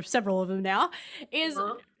listened to several of them now, is,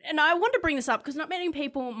 and I want to bring this up because not many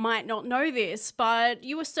people might not know this, but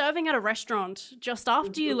you were serving at a restaurant just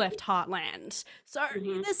after you left Heartland. So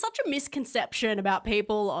there's such a misconception about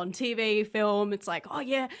people on TV, film. It's like, oh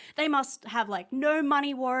yeah, they must have like no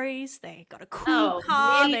money worries. They got a cool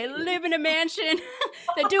car. They live in a mansion.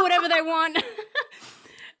 They do whatever they want.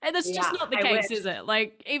 And that's just Yeah, not the I case, wish. is it?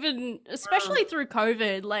 Like, even especially through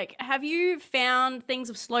COVID, like, have you found things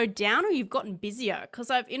have slowed down or you've gotten busier? Because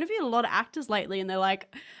I've interviewed a lot of actors lately and they're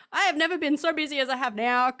like, I have never been so busy as I have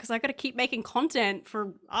now because I got to keep making content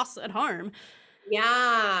for us at home.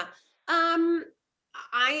 Yeah.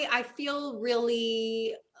 I feel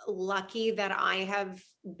really lucky that I have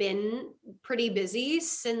been pretty busy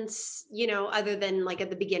since, other than like at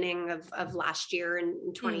the beginning of last year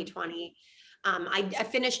in 2020. I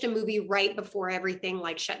finished a movie right before everything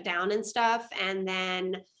like shut down and stuff. And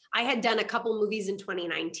then I had done a couple movies in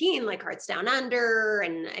 2019, like Hearts Down Under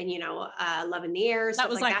and Love in the Air. That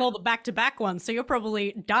was stuff like all the back-to-back ones. So you're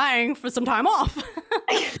probably dying for some time off.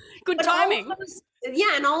 Good But timing.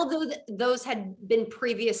 And all of those had been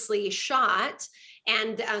previously shot,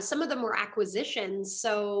 and some of them were acquisitions.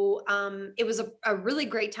 So it was a really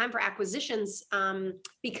great time for acquisitions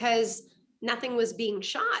because nothing was being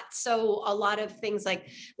shot. So a lot of things like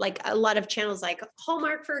a lot of channels like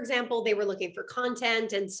Hallmark, for example, they were looking for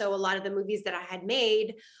content, and so a lot of the movies that I had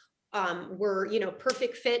made were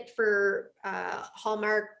perfect fit for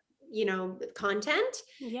Hallmark content.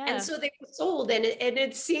 Yeah. And so they were sold, and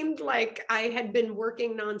it seemed like I had been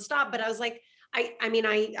working nonstop, but I was like, I mean,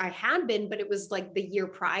 I had been, but it was like the year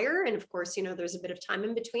prior. And of course, there's a bit of time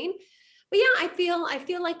in between, but yeah, I feel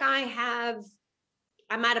like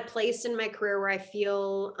I'm at a place in my career where I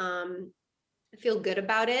feel good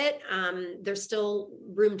about it. There's still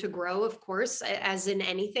room to grow, of course, as in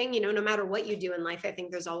anything, no matter what you do in life, I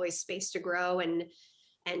think there's always space to grow and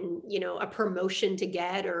a promotion to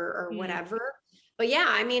get or whatever. But yeah,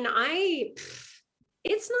 I mean,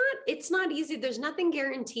 it's not easy. There's nothing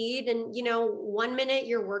guaranteed. And, 1 minute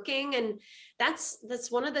you're working, and that's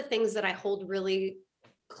one of the things that I hold really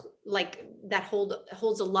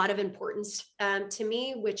holds a lot of importance to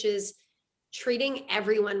me, which is treating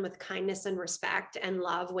everyone with kindness and respect and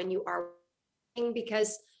love when you are working,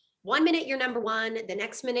 because 1 minute you're number one, the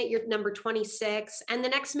next minute you're number 26, and the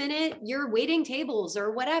next minute you're waiting tables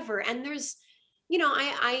or whatever. And there's,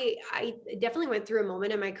 I definitely went through a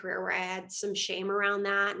moment in my career where I had some shame around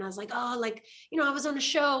that. And I was like, oh, like, I was on a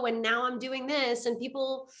show and now I'm doing this. And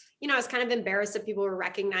people, I was kind of embarrassed that people were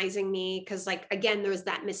recognizing me because, like, again, there was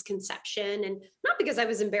that misconception. And not because I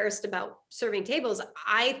was embarrassed about serving tables.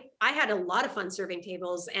 I had a lot of fun serving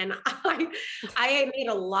tables, and I made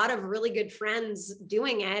a lot of really good friends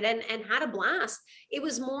doing it and had a blast. It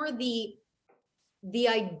was more the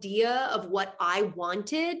idea of what I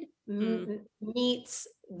wanted meets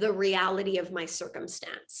the reality of my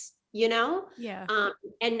circumstance, Yeah.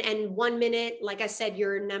 And 1 minute, like I said,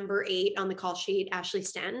 you're number 8 on the call sheet, Ashley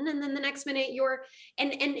Stanton. And then the next minute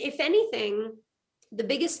and if anything, the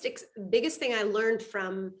biggest thing I learned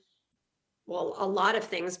from, well, a lot of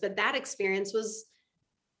things, but that experience was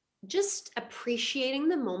just appreciating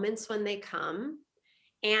the moments when they come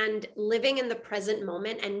and living in the present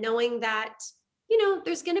moment and knowing that,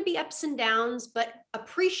 there's going to be ups and downs, but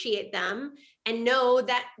appreciate them and know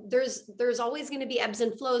that there's always going to be ebbs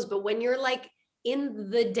and flows. But when you're like in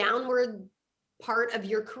the downward part of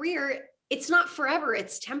your career, it's not forever,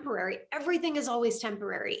 it's temporary. Everything is always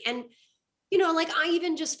temporary. And, like I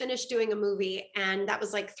even just finished doing a movie, and that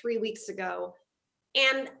was like 3 weeks ago.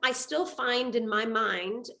 And I still find in my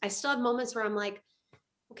mind, I still have moments where I'm like,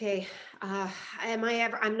 okay, I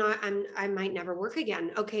might never work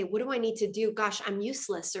again. Okay, what do I need to do? Gosh, I'm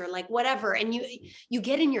useless, or like whatever. And you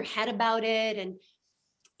get in your head about it, and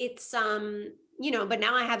it's, but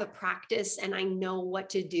now I have a practice and I know what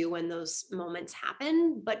to do when those moments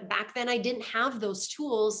happen. But back then I didn't have those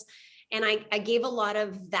tools, and I gave a lot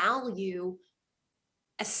of value,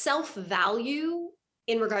 a self-value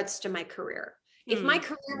in regards to my career. If my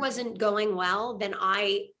career wasn't going well, then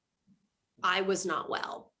I was not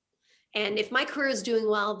well. And if my career is doing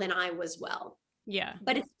well, then I was well. Yeah.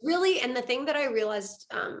 But it's really, and the thing that I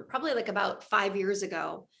realized probably like about 5 years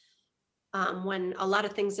ago, when a lot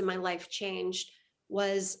of things in my life changed,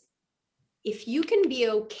 was if you can be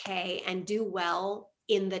okay and do well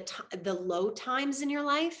in the low times in your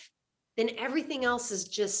life, then everything else is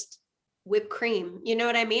just whipped cream. You know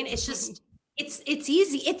what I mean? It's just, it's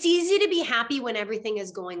easy. It's easy to be happy when everything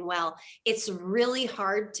is going well. It's really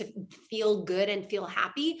hard to feel good and feel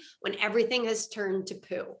happy when everything has turned to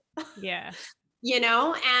poo. Yeah.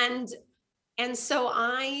 And so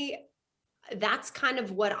that's kind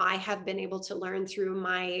of what I have been able to learn through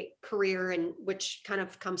my career, and which kind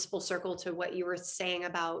of comes full circle to what you were saying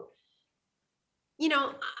about,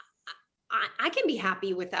 I can be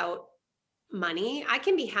happy without money. I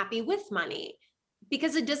can be happy with money,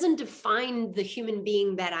 because it doesn't define the human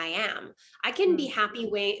being that I am. I can be happy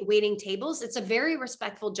waiting tables. It's a very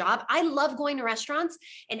respectful job. I love going to restaurants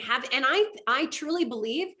and I truly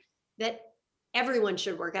believe that everyone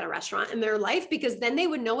should work at a restaurant in their life, because then they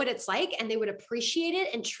would know what it's like and they would appreciate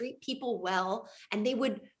it and treat people well. And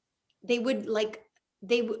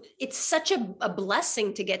it's such a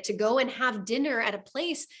blessing to get to go and have dinner at a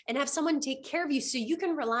place and have someone take care of you so you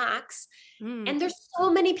can relax. And there's so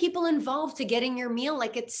many people involved to getting your meal.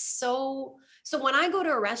 Like, it's so when I go to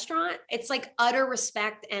a restaurant, it's like utter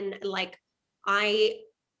respect. And like, I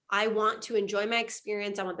want to enjoy my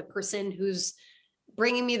experience. I want the person who's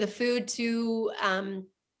bringing me the food to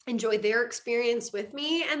enjoy their experience with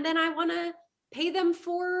me. And then I want to pay them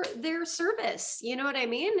for their service. You know what I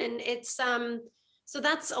mean? And it's, so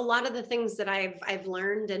that's a lot of the things that I've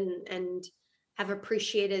learned and have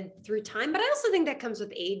appreciated through time. But I also think that comes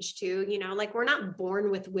with age too. You know, like, we're not born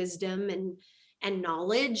with wisdom and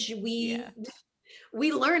knowledge. We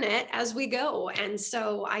learn it as we go. And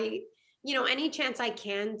so any chance I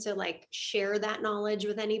can to like share that knowledge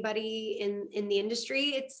with anybody in the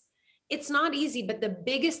industry, it's not easy. But the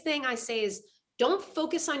biggest thing I say is, don't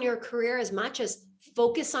focus on your career as much as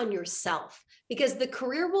focus on yourself, because the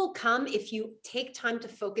career will come if you take time to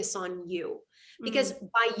focus on you. Because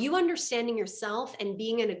by you understanding yourself and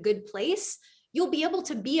being in a good place, you'll be able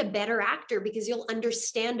to be a better actor, because you'll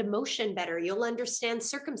understand emotion better. You'll understand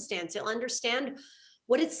circumstance. You'll understand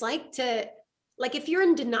what it's like to, like, if you're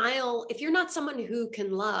in denial, if you're not someone who can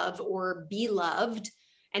love or be loved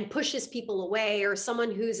and pushes people away, or someone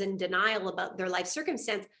who's in denial about their life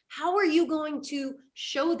circumstance, how are you going to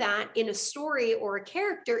show that in a story or a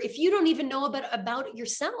character if you don't even know about it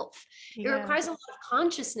yourself? It requires a lot of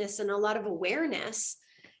consciousness and a lot of awareness.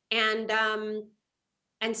 And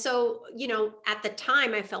so, at the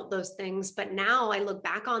time I felt those things, but now I look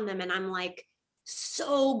back on them and I'm like,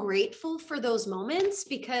 so grateful for those moments,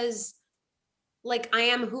 because like, I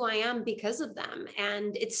am who I am because of them.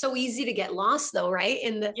 And it's so easy to get lost though, right?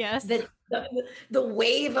 In the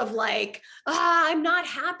wave of like, I'm not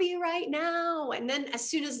happy right now. And then as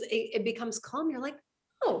soon as it becomes calm, you're like,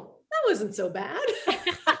 oh, that wasn't so bad.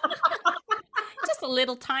 Just a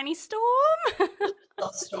little tiny storm.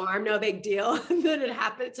 Storm, no big deal. And then it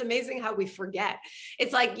happens. It's amazing how we forget.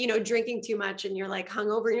 It's like, drinking too much and you're like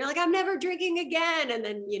hungover and you're like, I'm never drinking again. And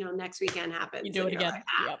then, next weekend happens. You do it again.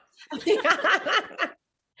 Like, Yep.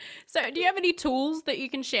 So do you have any tools that you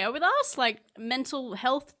can share with us, like mental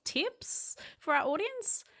health tips for our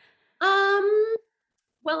audience?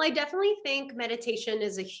 Well, I definitely think meditation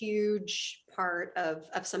is a huge part of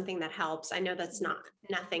something that helps. I know that's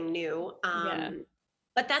nothing new.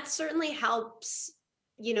 But that certainly helps,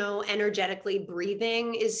 energetically.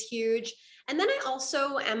 Breathing is huge. And then I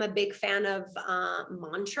also am a big fan of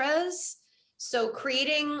mantras. So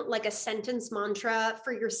creating like a sentence mantra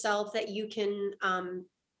for yourself that you can,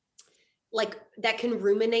 that can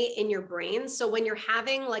ruminate in your brain. So when you're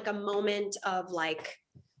having like a moment of like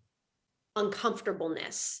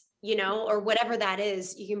uncomfortableness, or whatever that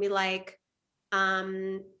is, you can be like,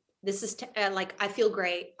 this is like, I feel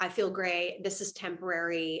great. This is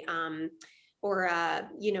temporary.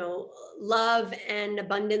 Love and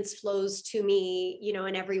abundance flows to me,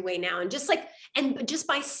 in every way now. And just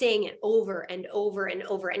by saying it over and over and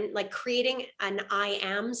over, and like creating an I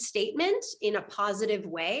am statement in a positive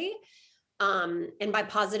way. And by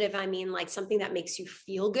positive, I mean like something that makes you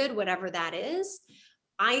feel good, whatever that is.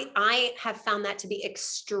 I have found that to be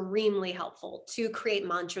extremely helpful, to create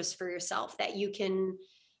mantras for yourself that you can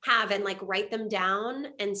have and like write them down.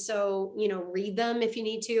 And so, read them if you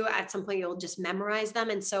need to. At some point, you'll just memorize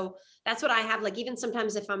them. And so that's what I have. Like, even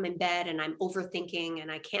sometimes if I'm in bed and I'm overthinking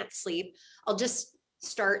and I can't sleep, I'll just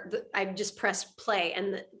I just press play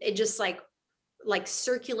and it just like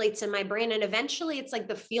circulates in my brain. And eventually it's like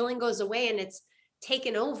the feeling goes away and it's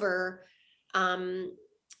taken over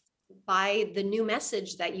by the new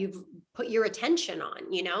message that you've put your attention on,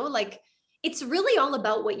 like it's really all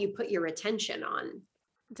about what you put your attention on.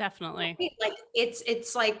 Definitely. Like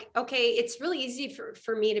it's like, okay, it's really easy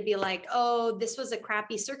for me to be like, oh, this was a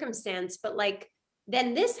crappy circumstance, but like,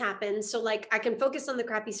 then this happened. So like, I can focus on the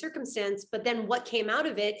crappy circumstance, but then what came out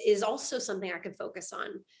of it is also something I could focus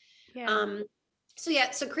on. Yeah.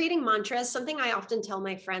 So creating mantras, something I often tell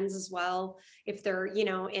my friends as well, if they're,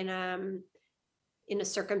 in a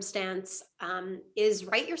circumstance, is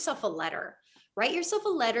write yourself a letter. Write yourself a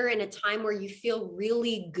letter in a time where you feel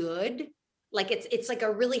really good. Like it's like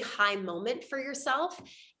a really high moment for yourself,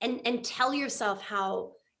 and tell yourself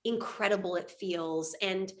how incredible it feels,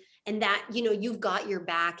 and and that, you know, you've got your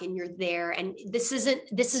back and you're there. And this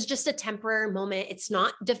is just a temporary moment. It's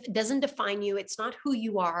not, doesn't define you. It's not who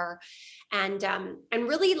you are. And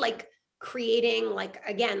really like creating like,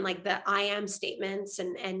 again, like the I am statements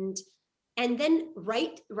and then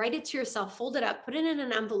write it to yourself, fold it up, put it in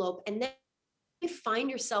an envelope. And then you find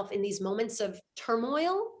yourself in these moments of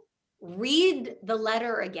turmoil, read the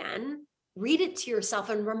letter again, read it to yourself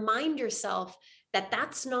and remind yourself that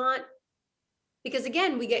that's not, because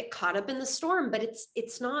again, we get caught up in the storm, but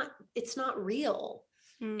it's not real.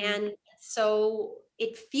 And so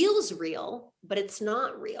it feels real, but it's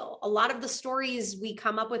not real. A lot of the stories we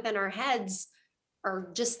come up with in our heads are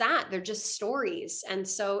just that, they're just stories. And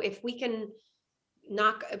so if we can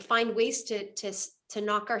find ways to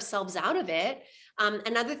knock ourselves out of it.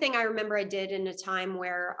 Another thing I remember I did in a time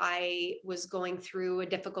where I was going through a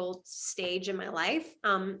difficult stage in my life.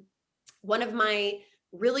 One of my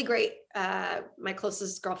really great, my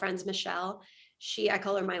closest girlfriends, Michelle, I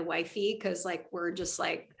call her my wifey because like, we're just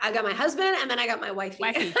like, I got my husband and then I got my wifey.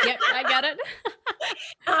 Yep, I got it.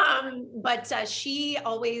 But she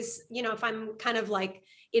always, you know, if I'm kind of like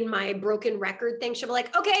in my broken record thing, she'll be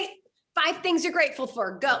like, okay, 5 things you're grateful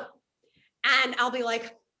for, go. And I'll be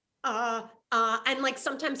like, and like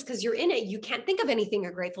sometimes because you're in it, you can't think of anything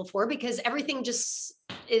you're grateful for because everything just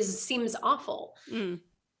seems awful.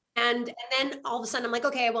 And then all of a sudden I'm like,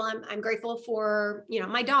 okay, well, I'm grateful for, you know,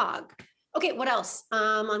 my dog. Okay, what else?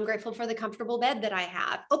 I'm grateful for the comfortable bed that I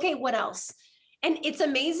have. Okay, what else? And it's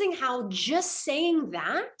amazing how just saying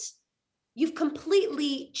that, you've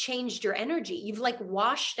completely changed your energy. You've like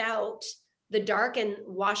washed out the dark and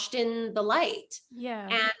washed in the light.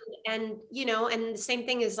 Yeah. And you know, and the same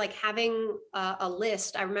thing is like having a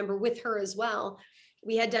list. I remember with her as well,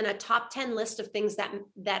 we had done a top 10 list of things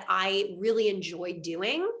that I really enjoyed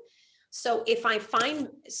doing. So if I find,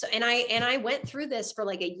 and I went through this for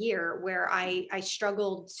like a year where I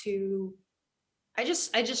struggled to, I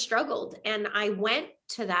just struggled, and I went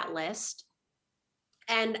to that list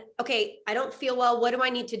and, okay, I don't feel well. What do I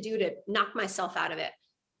need to do to knock myself out of it?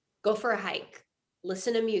 Go for a hike,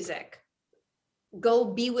 listen to music, go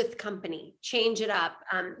be with company, change it up.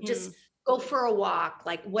 Just go for a walk,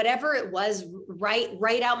 like whatever it was,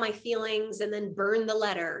 write out my feelings and then burn the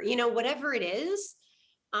letter, you know, whatever it is.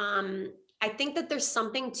 I think that there's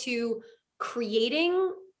something to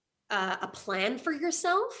creating a plan for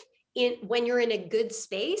yourself when you're in a good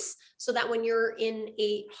space, so that when you're in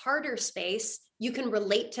a harder space, you can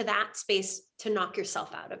relate to that space to knock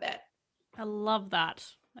yourself out of it. I love that.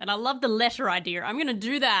 And I love the letter idea. I'm going to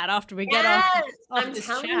do that after we get off I'm this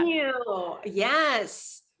telling chat. You.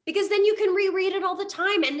 Yes. Because then you can reread it all the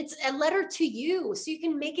time and it's a letter to you. So you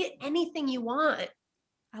can make it anything you want.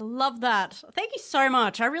 I love that. Thank you so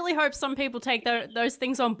much. I really hope some people take those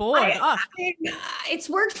things on board. It's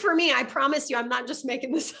worked for me. I promise you, I'm not just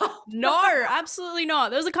making this up. No, absolutely not.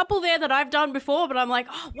 There's a couple there that I've done before, but I'm like,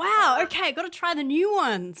 oh, wow, okay, got to try the new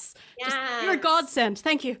ones. Yes. You're a godsend.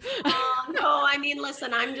 Thank you. Oh, no, I mean,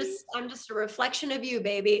 listen, I'm just a reflection of you,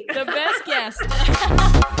 baby. The best guest.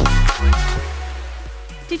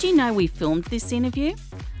 Did you know we filmed this interview?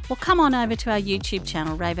 Well, come on over to our YouTube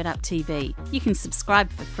channel, Rave It Up TV. You can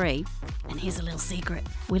subscribe for free. And here's a little secret.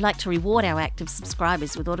 We like to reward our active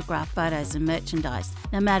subscribers with autographed photos and merchandise,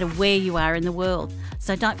 no matter where you are in the world.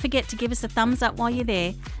 So don't forget to give us a thumbs up while you're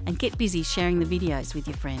there and get busy sharing the videos with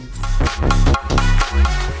your friends. I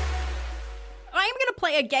am going to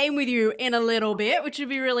play a game with you in a little bit, which would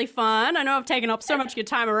be really fun. I know I've taken up so much of your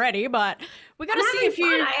time already, but we're going to see if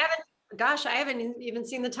you... I haven't even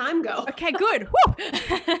seen the time go. Okay, good. Woo!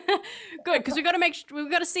 Good, because we've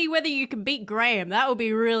got to see whether you can beat Graham. That would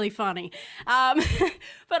be really funny.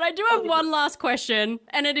 But I do have one last question,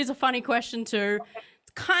 and it is a funny question too.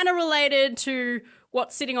 It's kind of related to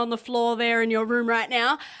what's sitting on the floor there in your room right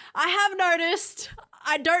now. I have noticed,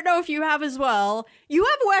 I don't know if you have as well, you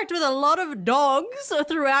have worked with a lot of dogs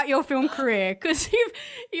throughout your film career, because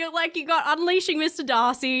you got Unleashing Mr.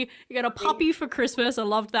 Darcy, you got a puppy for Christmas, I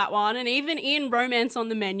loved that one, and even in Romance on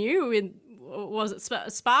the Menu, was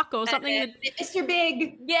it Spark or something? Mr.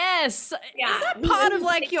 Big. Yes. Yeah. Is that part of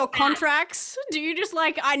like your contracts? Do you just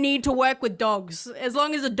like, I need to work with dogs. As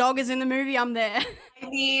long as a dog is in the movie, I'm there. I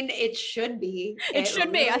mean, it should be. It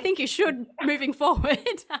should be. I think you should moving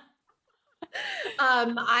forward.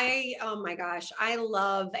 Oh my gosh, I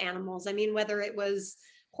love animals. I mean, whether it was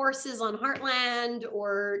horses on Heartland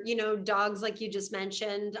or, you know, dogs like you just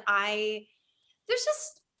mentioned,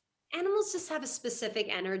 animals just have a specific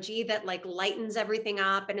energy that like lightens everything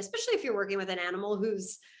up. And especially if you're working with an animal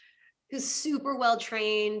who's super well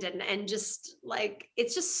trained and just like,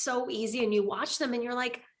 it's just so easy. And you watch them and you're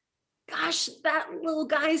like, gosh, that little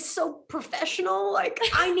guy's so professional. Like,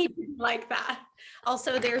 I need to be like that.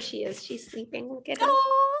 Also, there she is. She's sleeping. Look at her.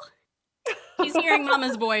 Oh, she's hearing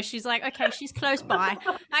Mama's voice. She's like, okay, she's close by.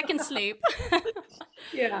 I can sleep.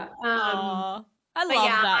 Yeah. Oh, I But love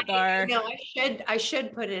yeah, that though. I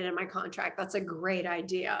should put it in my contract. That's a great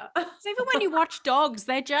idea. So even when you watch dogs,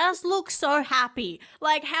 they just look so happy.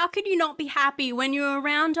 Like, how could you not be happy when you're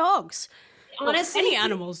around dogs? Honestly, any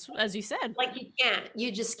animals, as you said. like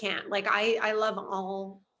you just can't. Like I love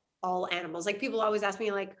all animals. Like people always ask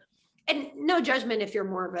me like, and no judgment if you're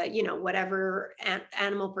more of a, whatever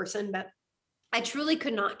animal person, but I truly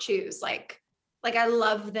could not choose. Like I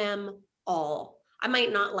love them all. I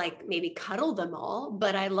might not like maybe cuddle them all,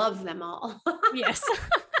 but I love them all. Yes.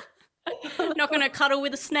 Not going to cuddle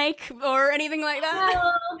with a snake or anything like that.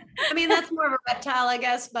 Well, I mean, that's more of a reptile, I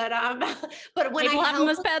guess. But when People I have them held,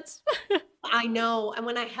 as pets. I know. And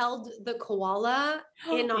when I held the koala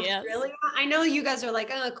in Australia, I know you guys are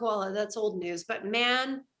like, oh, koala, that's old news. But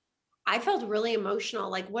man, I felt really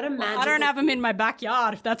emotional. Like, what a magic. I don't have them in my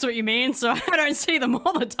backyard, if that's what you mean. So I don't see them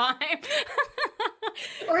all the time.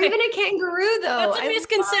 Or even a kangaroo, though. That's a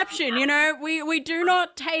misconception, We do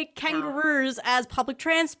not take kangaroos as public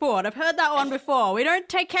transport. I've heard that one before. We don't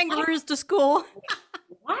take kangaroos to school.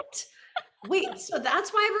 What? Wait, so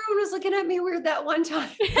that's why everyone was looking at me weird that one time.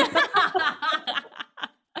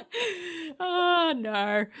 Oh,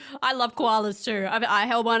 no. I love koalas too. I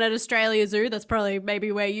held one at Australia Zoo. That's probably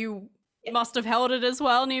maybe where you must have held it as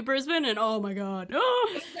well, near Brisbane. And oh my God. Oh.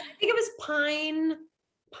 I think it was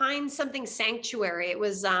Pine something sanctuary. It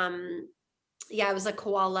was it was a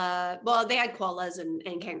koala. Well, they had koalas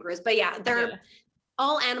and kangaroos, but yeah, they're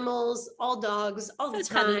all animals, all dogs, all the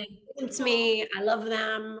time. It's me. I love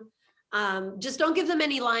them. Just don't give them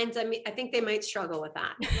any lines. I mean, I think they might struggle with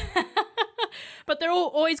that. But they're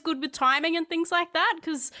always good with timing and things like that,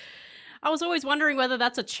 because I was always wondering whether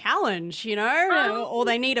that's a challenge, or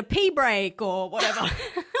they need a pee break or whatever,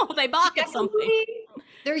 or they bark at something.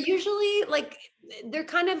 They're usually like, they're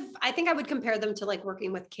kind of, I think I would compare them to like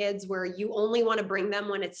working with kids where you only want to bring them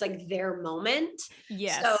when it's like their moment.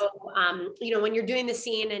 Yes. So, when you're doing the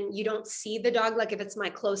scene and you don't see the dog, like if it's my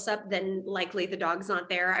close up, then likely the dog's not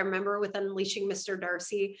there. I remember with Unleashing Mr.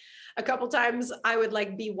 Darcy, a couple times I would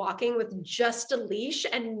like be walking with just a leash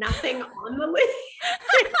and nothing on the leash.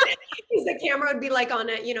 Because the camera would be like on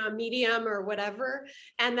a medium or whatever.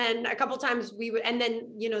 And then a couple times we would, and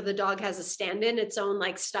then, the dog has a stand-in, its own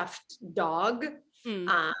like stuffed dog,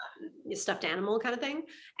 stuffed animal kind of thing.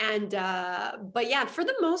 And, but yeah, for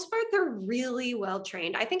the most part, they're really well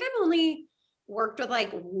trained. I think I've only worked with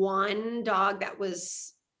like one dog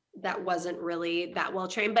that wasn't really that well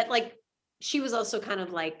trained, but like, she was also kind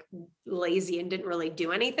of like lazy and didn't really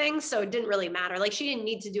do anything. So it didn't really matter. Like she didn't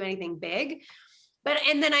need to do anything big.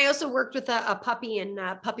 And then I also worked with a puppy in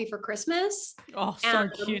Puppy for Christmas. Oh, so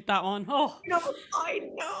cute, that one. Oh, I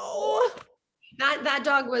know. That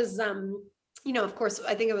dog was, of course,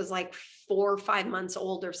 I think it was like 4 or 5 months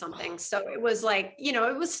old or something. So it was like,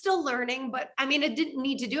 it was still learning, but I mean, it didn't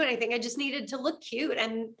need to do anything. I just needed to look cute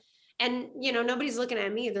and nobody's looking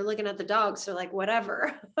at me. They're looking at the dog. So like,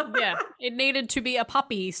 whatever. Yeah. It needed to be a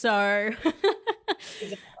puppy. So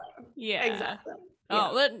Exactly. Yeah. Exactly.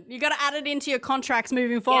 Oh, well, you got to add it into your contracts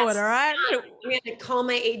moving forward, all right? I'm going to call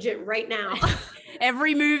my agent right now.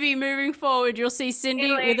 Every movie moving forward, you'll see Cindy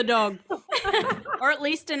with a dog. Or at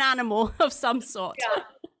least an animal of some sort. Yeah,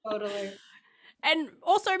 totally. And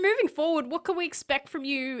also moving forward, what can we expect from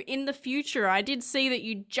you in the future? I did see that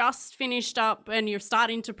you just finished up and you're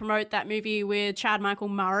starting to promote that movie with Chad Michael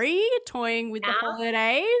Murray, Toying with the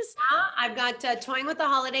Holidays. I've got Toying with the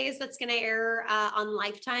Holidays that's going to air on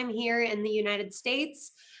Lifetime here in the United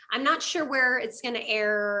States. I'm not sure where it's going to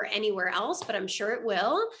air anywhere else, but I'm sure it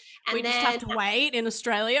will. And we just have to wait in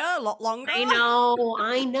Australia a lot longer. I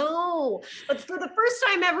know. But for the first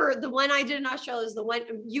time ever, the one I did in Australia is the one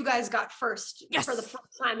you guys got first. Yes. For the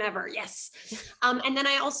first time ever. Yes. And then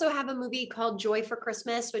I also have a movie called Joy for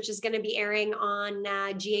Christmas, which is going to be airing on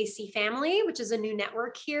GAC Family, which is a new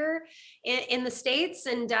network here in the States.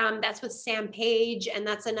 And that's with Sam Page. And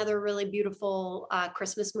that's another really beautiful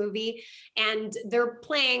Christmas movie. And they're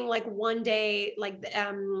playing like one day, like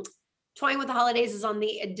Toying with the Holidays is on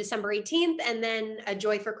the December 18th, and then A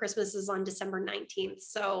Joy for Christmas is on December 19th.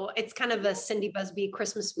 So it's kind of a Cindy Busby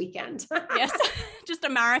Christmas weekend. Yes, just a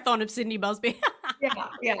marathon of Cindy Busby.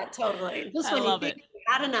 yeah, totally. Just I when love you it. think you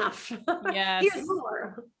had enough. Yes. Here's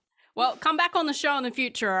more. Well, come back on the show in the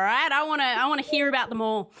future, all right? I want to hear about them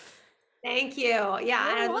all. Thank you. Yeah, You're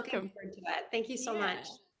I'm welcome. looking forward to it. Thank you so much.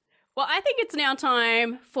 Well, I think it's now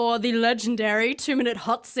time for the legendary 2-minute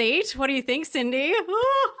hot seat. What do you think, Cindy?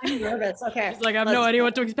 I'm nervous. Okay. It's like, I have no idea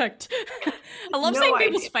what to expect. I love No seeing idea.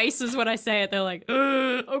 people's faces when I say it. They're like,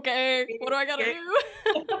 okay, what do I gotta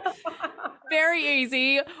do? Very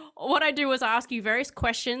easy. What I do is I ask you various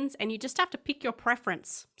questions and you just have to pick your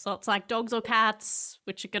preference. So it's like dogs or cats,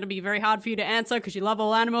 which are going to be very hard for you to answer because you love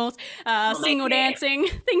all animals, sing or dancing,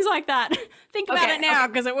 things like that. Think about it now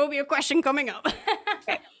because it will be a question coming up.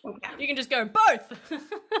 Okay. You can just go both.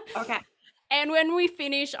 Okay. And when we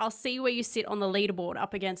finish, I'll see where you sit on the leaderboard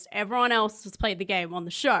up against everyone else who's played the game on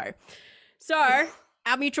the show. So,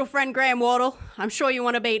 our mutual friend Graham Wardle, I'm sure you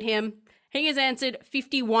want to beat him. He has answered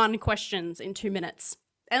 51 questions in 2 minutes.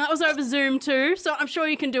 And that was over Zoom too, so I'm sure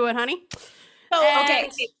you can do it, honey. Oh, okay.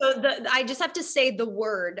 So I just have to say the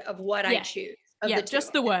word of what I choose. Yeah,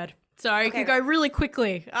 just the word. So you can go really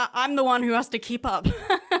quickly. I'm the one who has to keep up.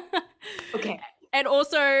 Okay. And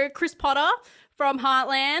also Chris Potter from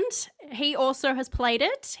Heartland, he also has played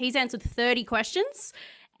it. He's answered 30 questions.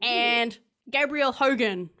 And Gabriel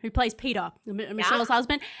Hogan, who plays Peter, Michelle's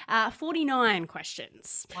husband, 49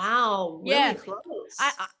 questions. Wow, really close.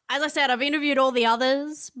 As I said, I've interviewed all the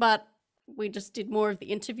others, but we just did more of the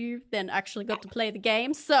interview than actually got to play the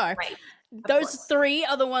game. So those 3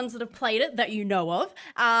 are the ones that have played it that you know of.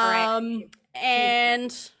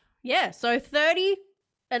 And so 30,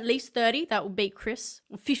 at least 30, that will beat Chris.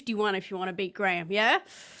 51 if you want to beat Graham, yeah?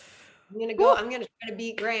 I'm going to go. I'm going to try to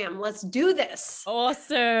beat Graham. Let's do this.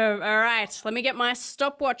 Awesome. All right. Let me get my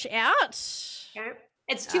stopwatch out. Okay.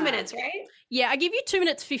 It's 2 minutes, right? Yeah, I give you 2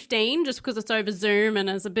 minutes 15 just because it's over Zoom and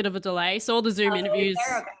there's a bit of a delay. So all the Zoom interviews,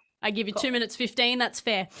 I give you 2 minutes 15. That's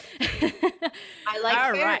fair. I like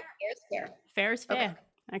all fair. right. Fair's fair. Fair is fair.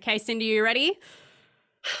 Okay, Cindy, you ready?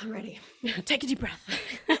 I'm ready. Take a deep breath.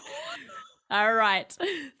 All right.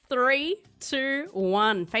 3, 2,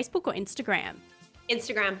 1. Facebook or Instagram?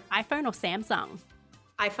 Instagram. iPhone or Samsung?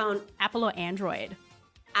 iPhone. Apple or Android?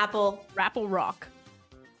 Apple. Rap or rock?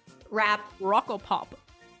 Rap. Rock or pop?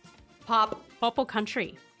 Pop. Pop or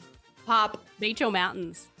country? Pop. Beach or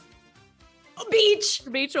mountains? Beach.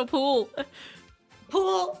 Beach or pool?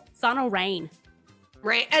 Pool. Sun or rain?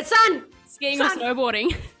 Rain. Sun. Skiing Sun. or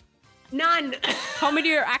snowboarding? None.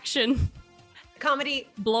 Comedy or action? Comedy.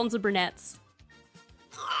 Blondes or brunettes?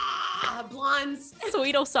 Blondes.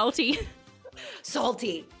 Sweet or salty?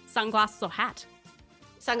 Salty. Sunglasses or hat?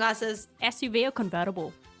 Sunglasses. SUV or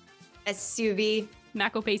convertible? SUV.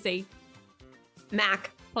 Mac or PC?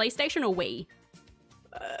 Mac. PlayStation or Wii?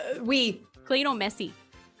 Wii. Clean or messy?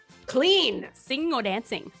 Clean. Singing or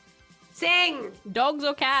dancing? Sing. Dogs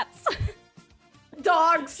or cats?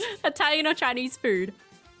 Dogs. Italian or Chinese food?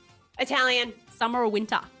 Italian. Summer or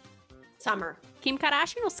winter? Summer. Kim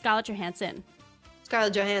Kardashian or Scarlett Johansson?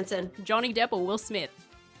 Scarlett Johansson. Johnny Depp or Will Smith?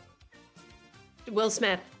 Will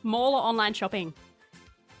Smith. Mall or online shopping?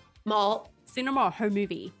 Mall. Cinema or home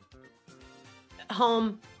movie?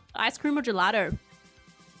 Home. Ice cream or gelato?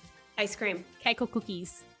 Ice cream. Cake or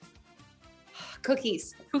cookies?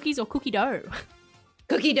 Cookies. Cookies or cookie dough?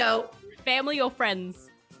 Cookie dough. Family or friends?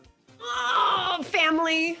 Oh,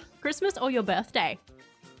 family. Christmas or your birthday?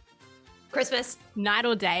 Christmas. Night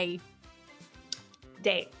or day?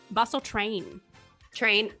 Day. Bus or train?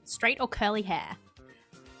 Train. Straight or curly hair?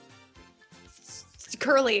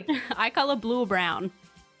 Curly. Eye color blue or brown?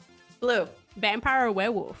 Blue. Vampire or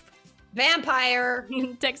werewolf? Vampire.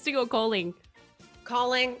 Texting or calling?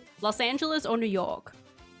 Calling. Los Angeles or New York?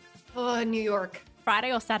 Oh, New York.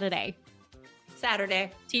 Friday or Saturday?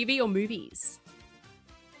 Saturday. TV or movies?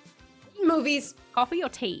 Movies. Coffee or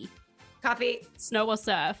tea? Coffee. Snow or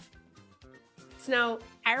surf? Snow.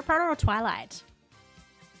 Harry Potter or Twilight?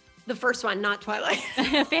 The first one, not Twilight.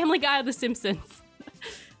 Family Guy or The Simpsons?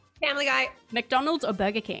 Family Guy. McDonald's or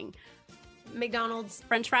Burger King? McDonald's.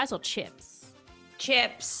 French fries or chips?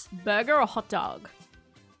 Chips. Burger or hot dog?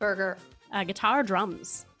 Burger. Guitar or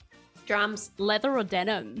drums? Drums. Leather or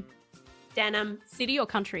denim? Denim. City or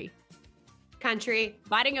country? Country.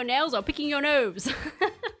 Biting your nails or picking your nose?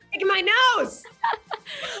 Picking my nose.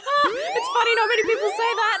 It's funny not many people say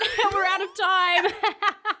that. We're out of time.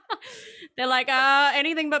 They're like,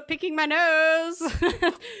 anything but picking my nose.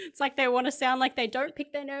 It's like they want to sound like they don't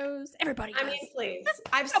pick their nose. Everybody does. I mean, please.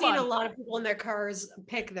 I've Come seen on. a lot of people in their cars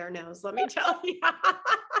pick their nose, let me tell you.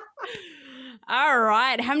 All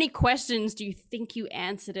right. How many questions do you think you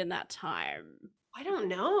answered in that time? I don't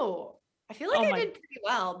know. I feel like Oh I my- did pretty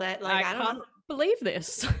well, but like I don't can't know. believe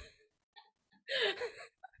this.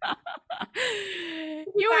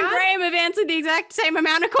 You and What? Graham have answered the exact same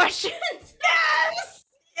amount of questions. Yes!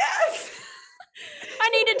 Yes! I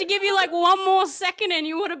needed to give you like one more second and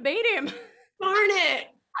you would have beat him. Darn it!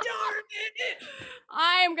 Darn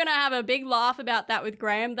I am going to have a big laugh about that with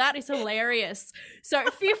Graham. That is hilarious. So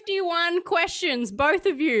 51 questions, both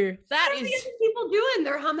of you. That What are is... the other people doing?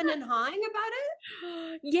 They're humming and hawing about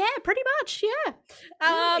it? Yeah, pretty much, yeah.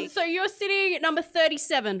 Really? So you're sitting at number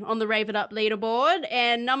 37 on the Rave It Up leaderboard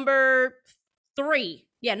and number 3.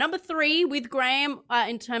 Yeah, number 3 with Graham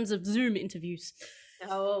in terms of Zoom interviews.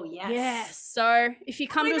 Oh, yes. Yes. So if you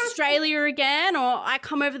come to Australia again or I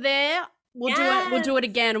come over there, we'll do it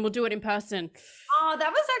again and we'll do it in person. Oh,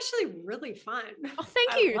 that was actually really fun. Oh,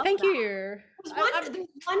 thank you. Thank you. There's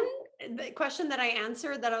one question that I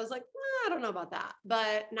answered that I was like, I don't know about that,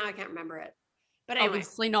 but now I can't remember it. But anyway,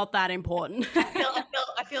 Obviously not that important.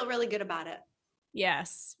 I feel really good about it.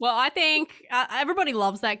 Yes. Well, I think everybody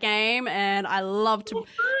loves that game and I love to...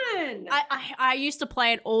 Fun. I used to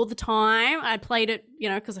play it all the time. I played it,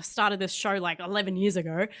 because I started this show like 11 years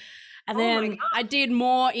ago. And then I did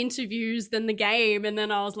more interviews than the game. And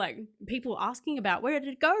then I was like, people were asking about where did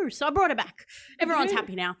it go? So I brought it back. Everyone's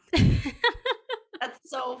happy now. That's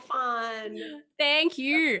so fun. Thank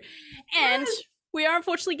you. And we are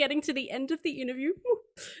unfortunately getting to the end of the interview.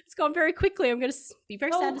 It's gone very quickly. I'm going to be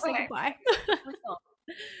very sad to say goodbye.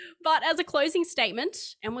 But as a closing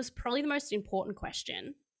statement, and was probably the most important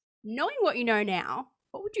question, knowing what you know now,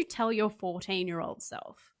 what would you tell your 14-year-old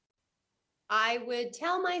self? I would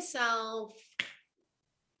tell myself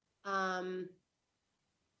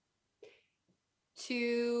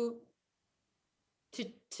to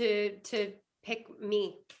pick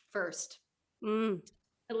me first, to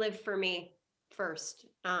live for me first.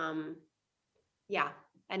 And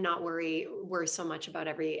not worry so much about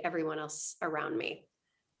everyone else around me.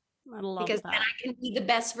 I love because that. then I can be the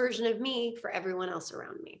best version of me for everyone else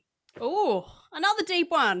around me. Oh, another deep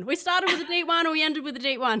one. We started with a deep one and we ended with a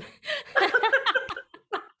deep one.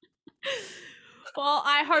 Well,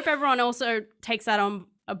 I hope everyone also takes that on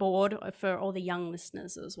aboard for all the young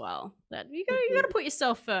listeners as well. That you got to put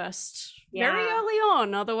yourself first very early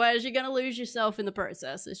on. Otherwise, you're going to lose yourself in the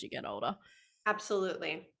process as you get older.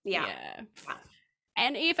 Absolutely. Yeah.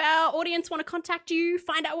 And if our audience want to contact you,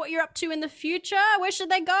 find out what you're up to in the future, where should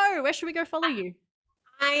they go? Where should we go follow you?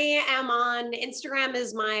 I am on Instagram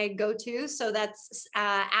is my go-to. So that's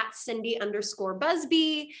at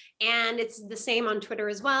Cindy_Busby. And it's the same on Twitter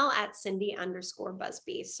as well at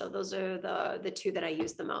Cindy_Busby. So those are the two that I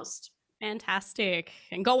use the most. Fantastic.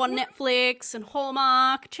 And go on Netflix and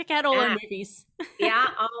Hallmark. Check out all our movies. Yeah,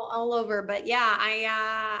 all over. But yeah,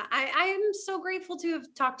 I am so grateful to have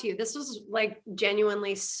talked to you. This was like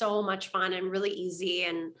genuinely so much fun and really easy.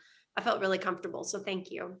 And I felt really comfortable. So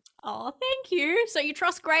thank you. Oh, thank you. So you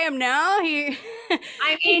trust Graham now? I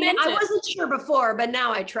wasn't sure before, but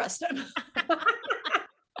now I trust him.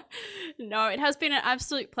 No, it has been an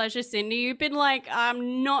absolute pleasure, Cindy. You've been like,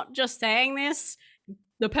 I'm not just saying this,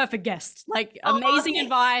 the perfect guest. Like amazing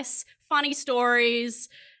advice, funny stories,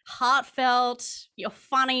 heartfelt, you're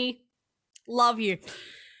funny. Love you.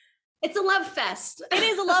 It's a love fest. It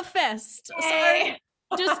is a love fest. Hey.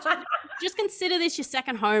 So just consider this your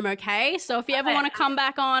second home, okay? So if you ever want to come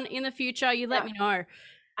back on in the future, you let me know.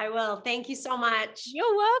 I will. Thank you so much.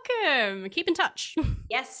 You're welcome. Keep in touch.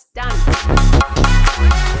 Yes, done.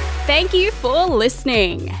 Thank you for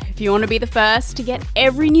listening. If you want to be the first to get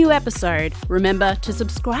every new episode, remember to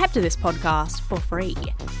subscribe to this podcast for free.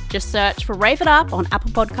 Just search for Rave It Up on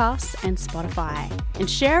Apple Podcasts and Spotify and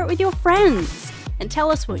share it with your friends. And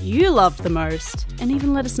tell us what you loved the most, and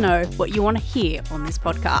even let us know what you want to hear on this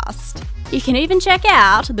podcast. You can even check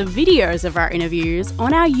out the videos of our interviews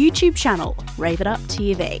on our YouTube channel, Rave It Up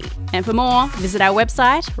TV. And for more, visit our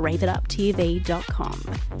website, raveituptv.com.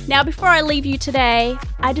 Now, before I leave you today,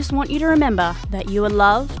 I just want you to remember that you are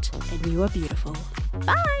loved and you are beautiful.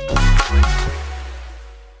 Bye!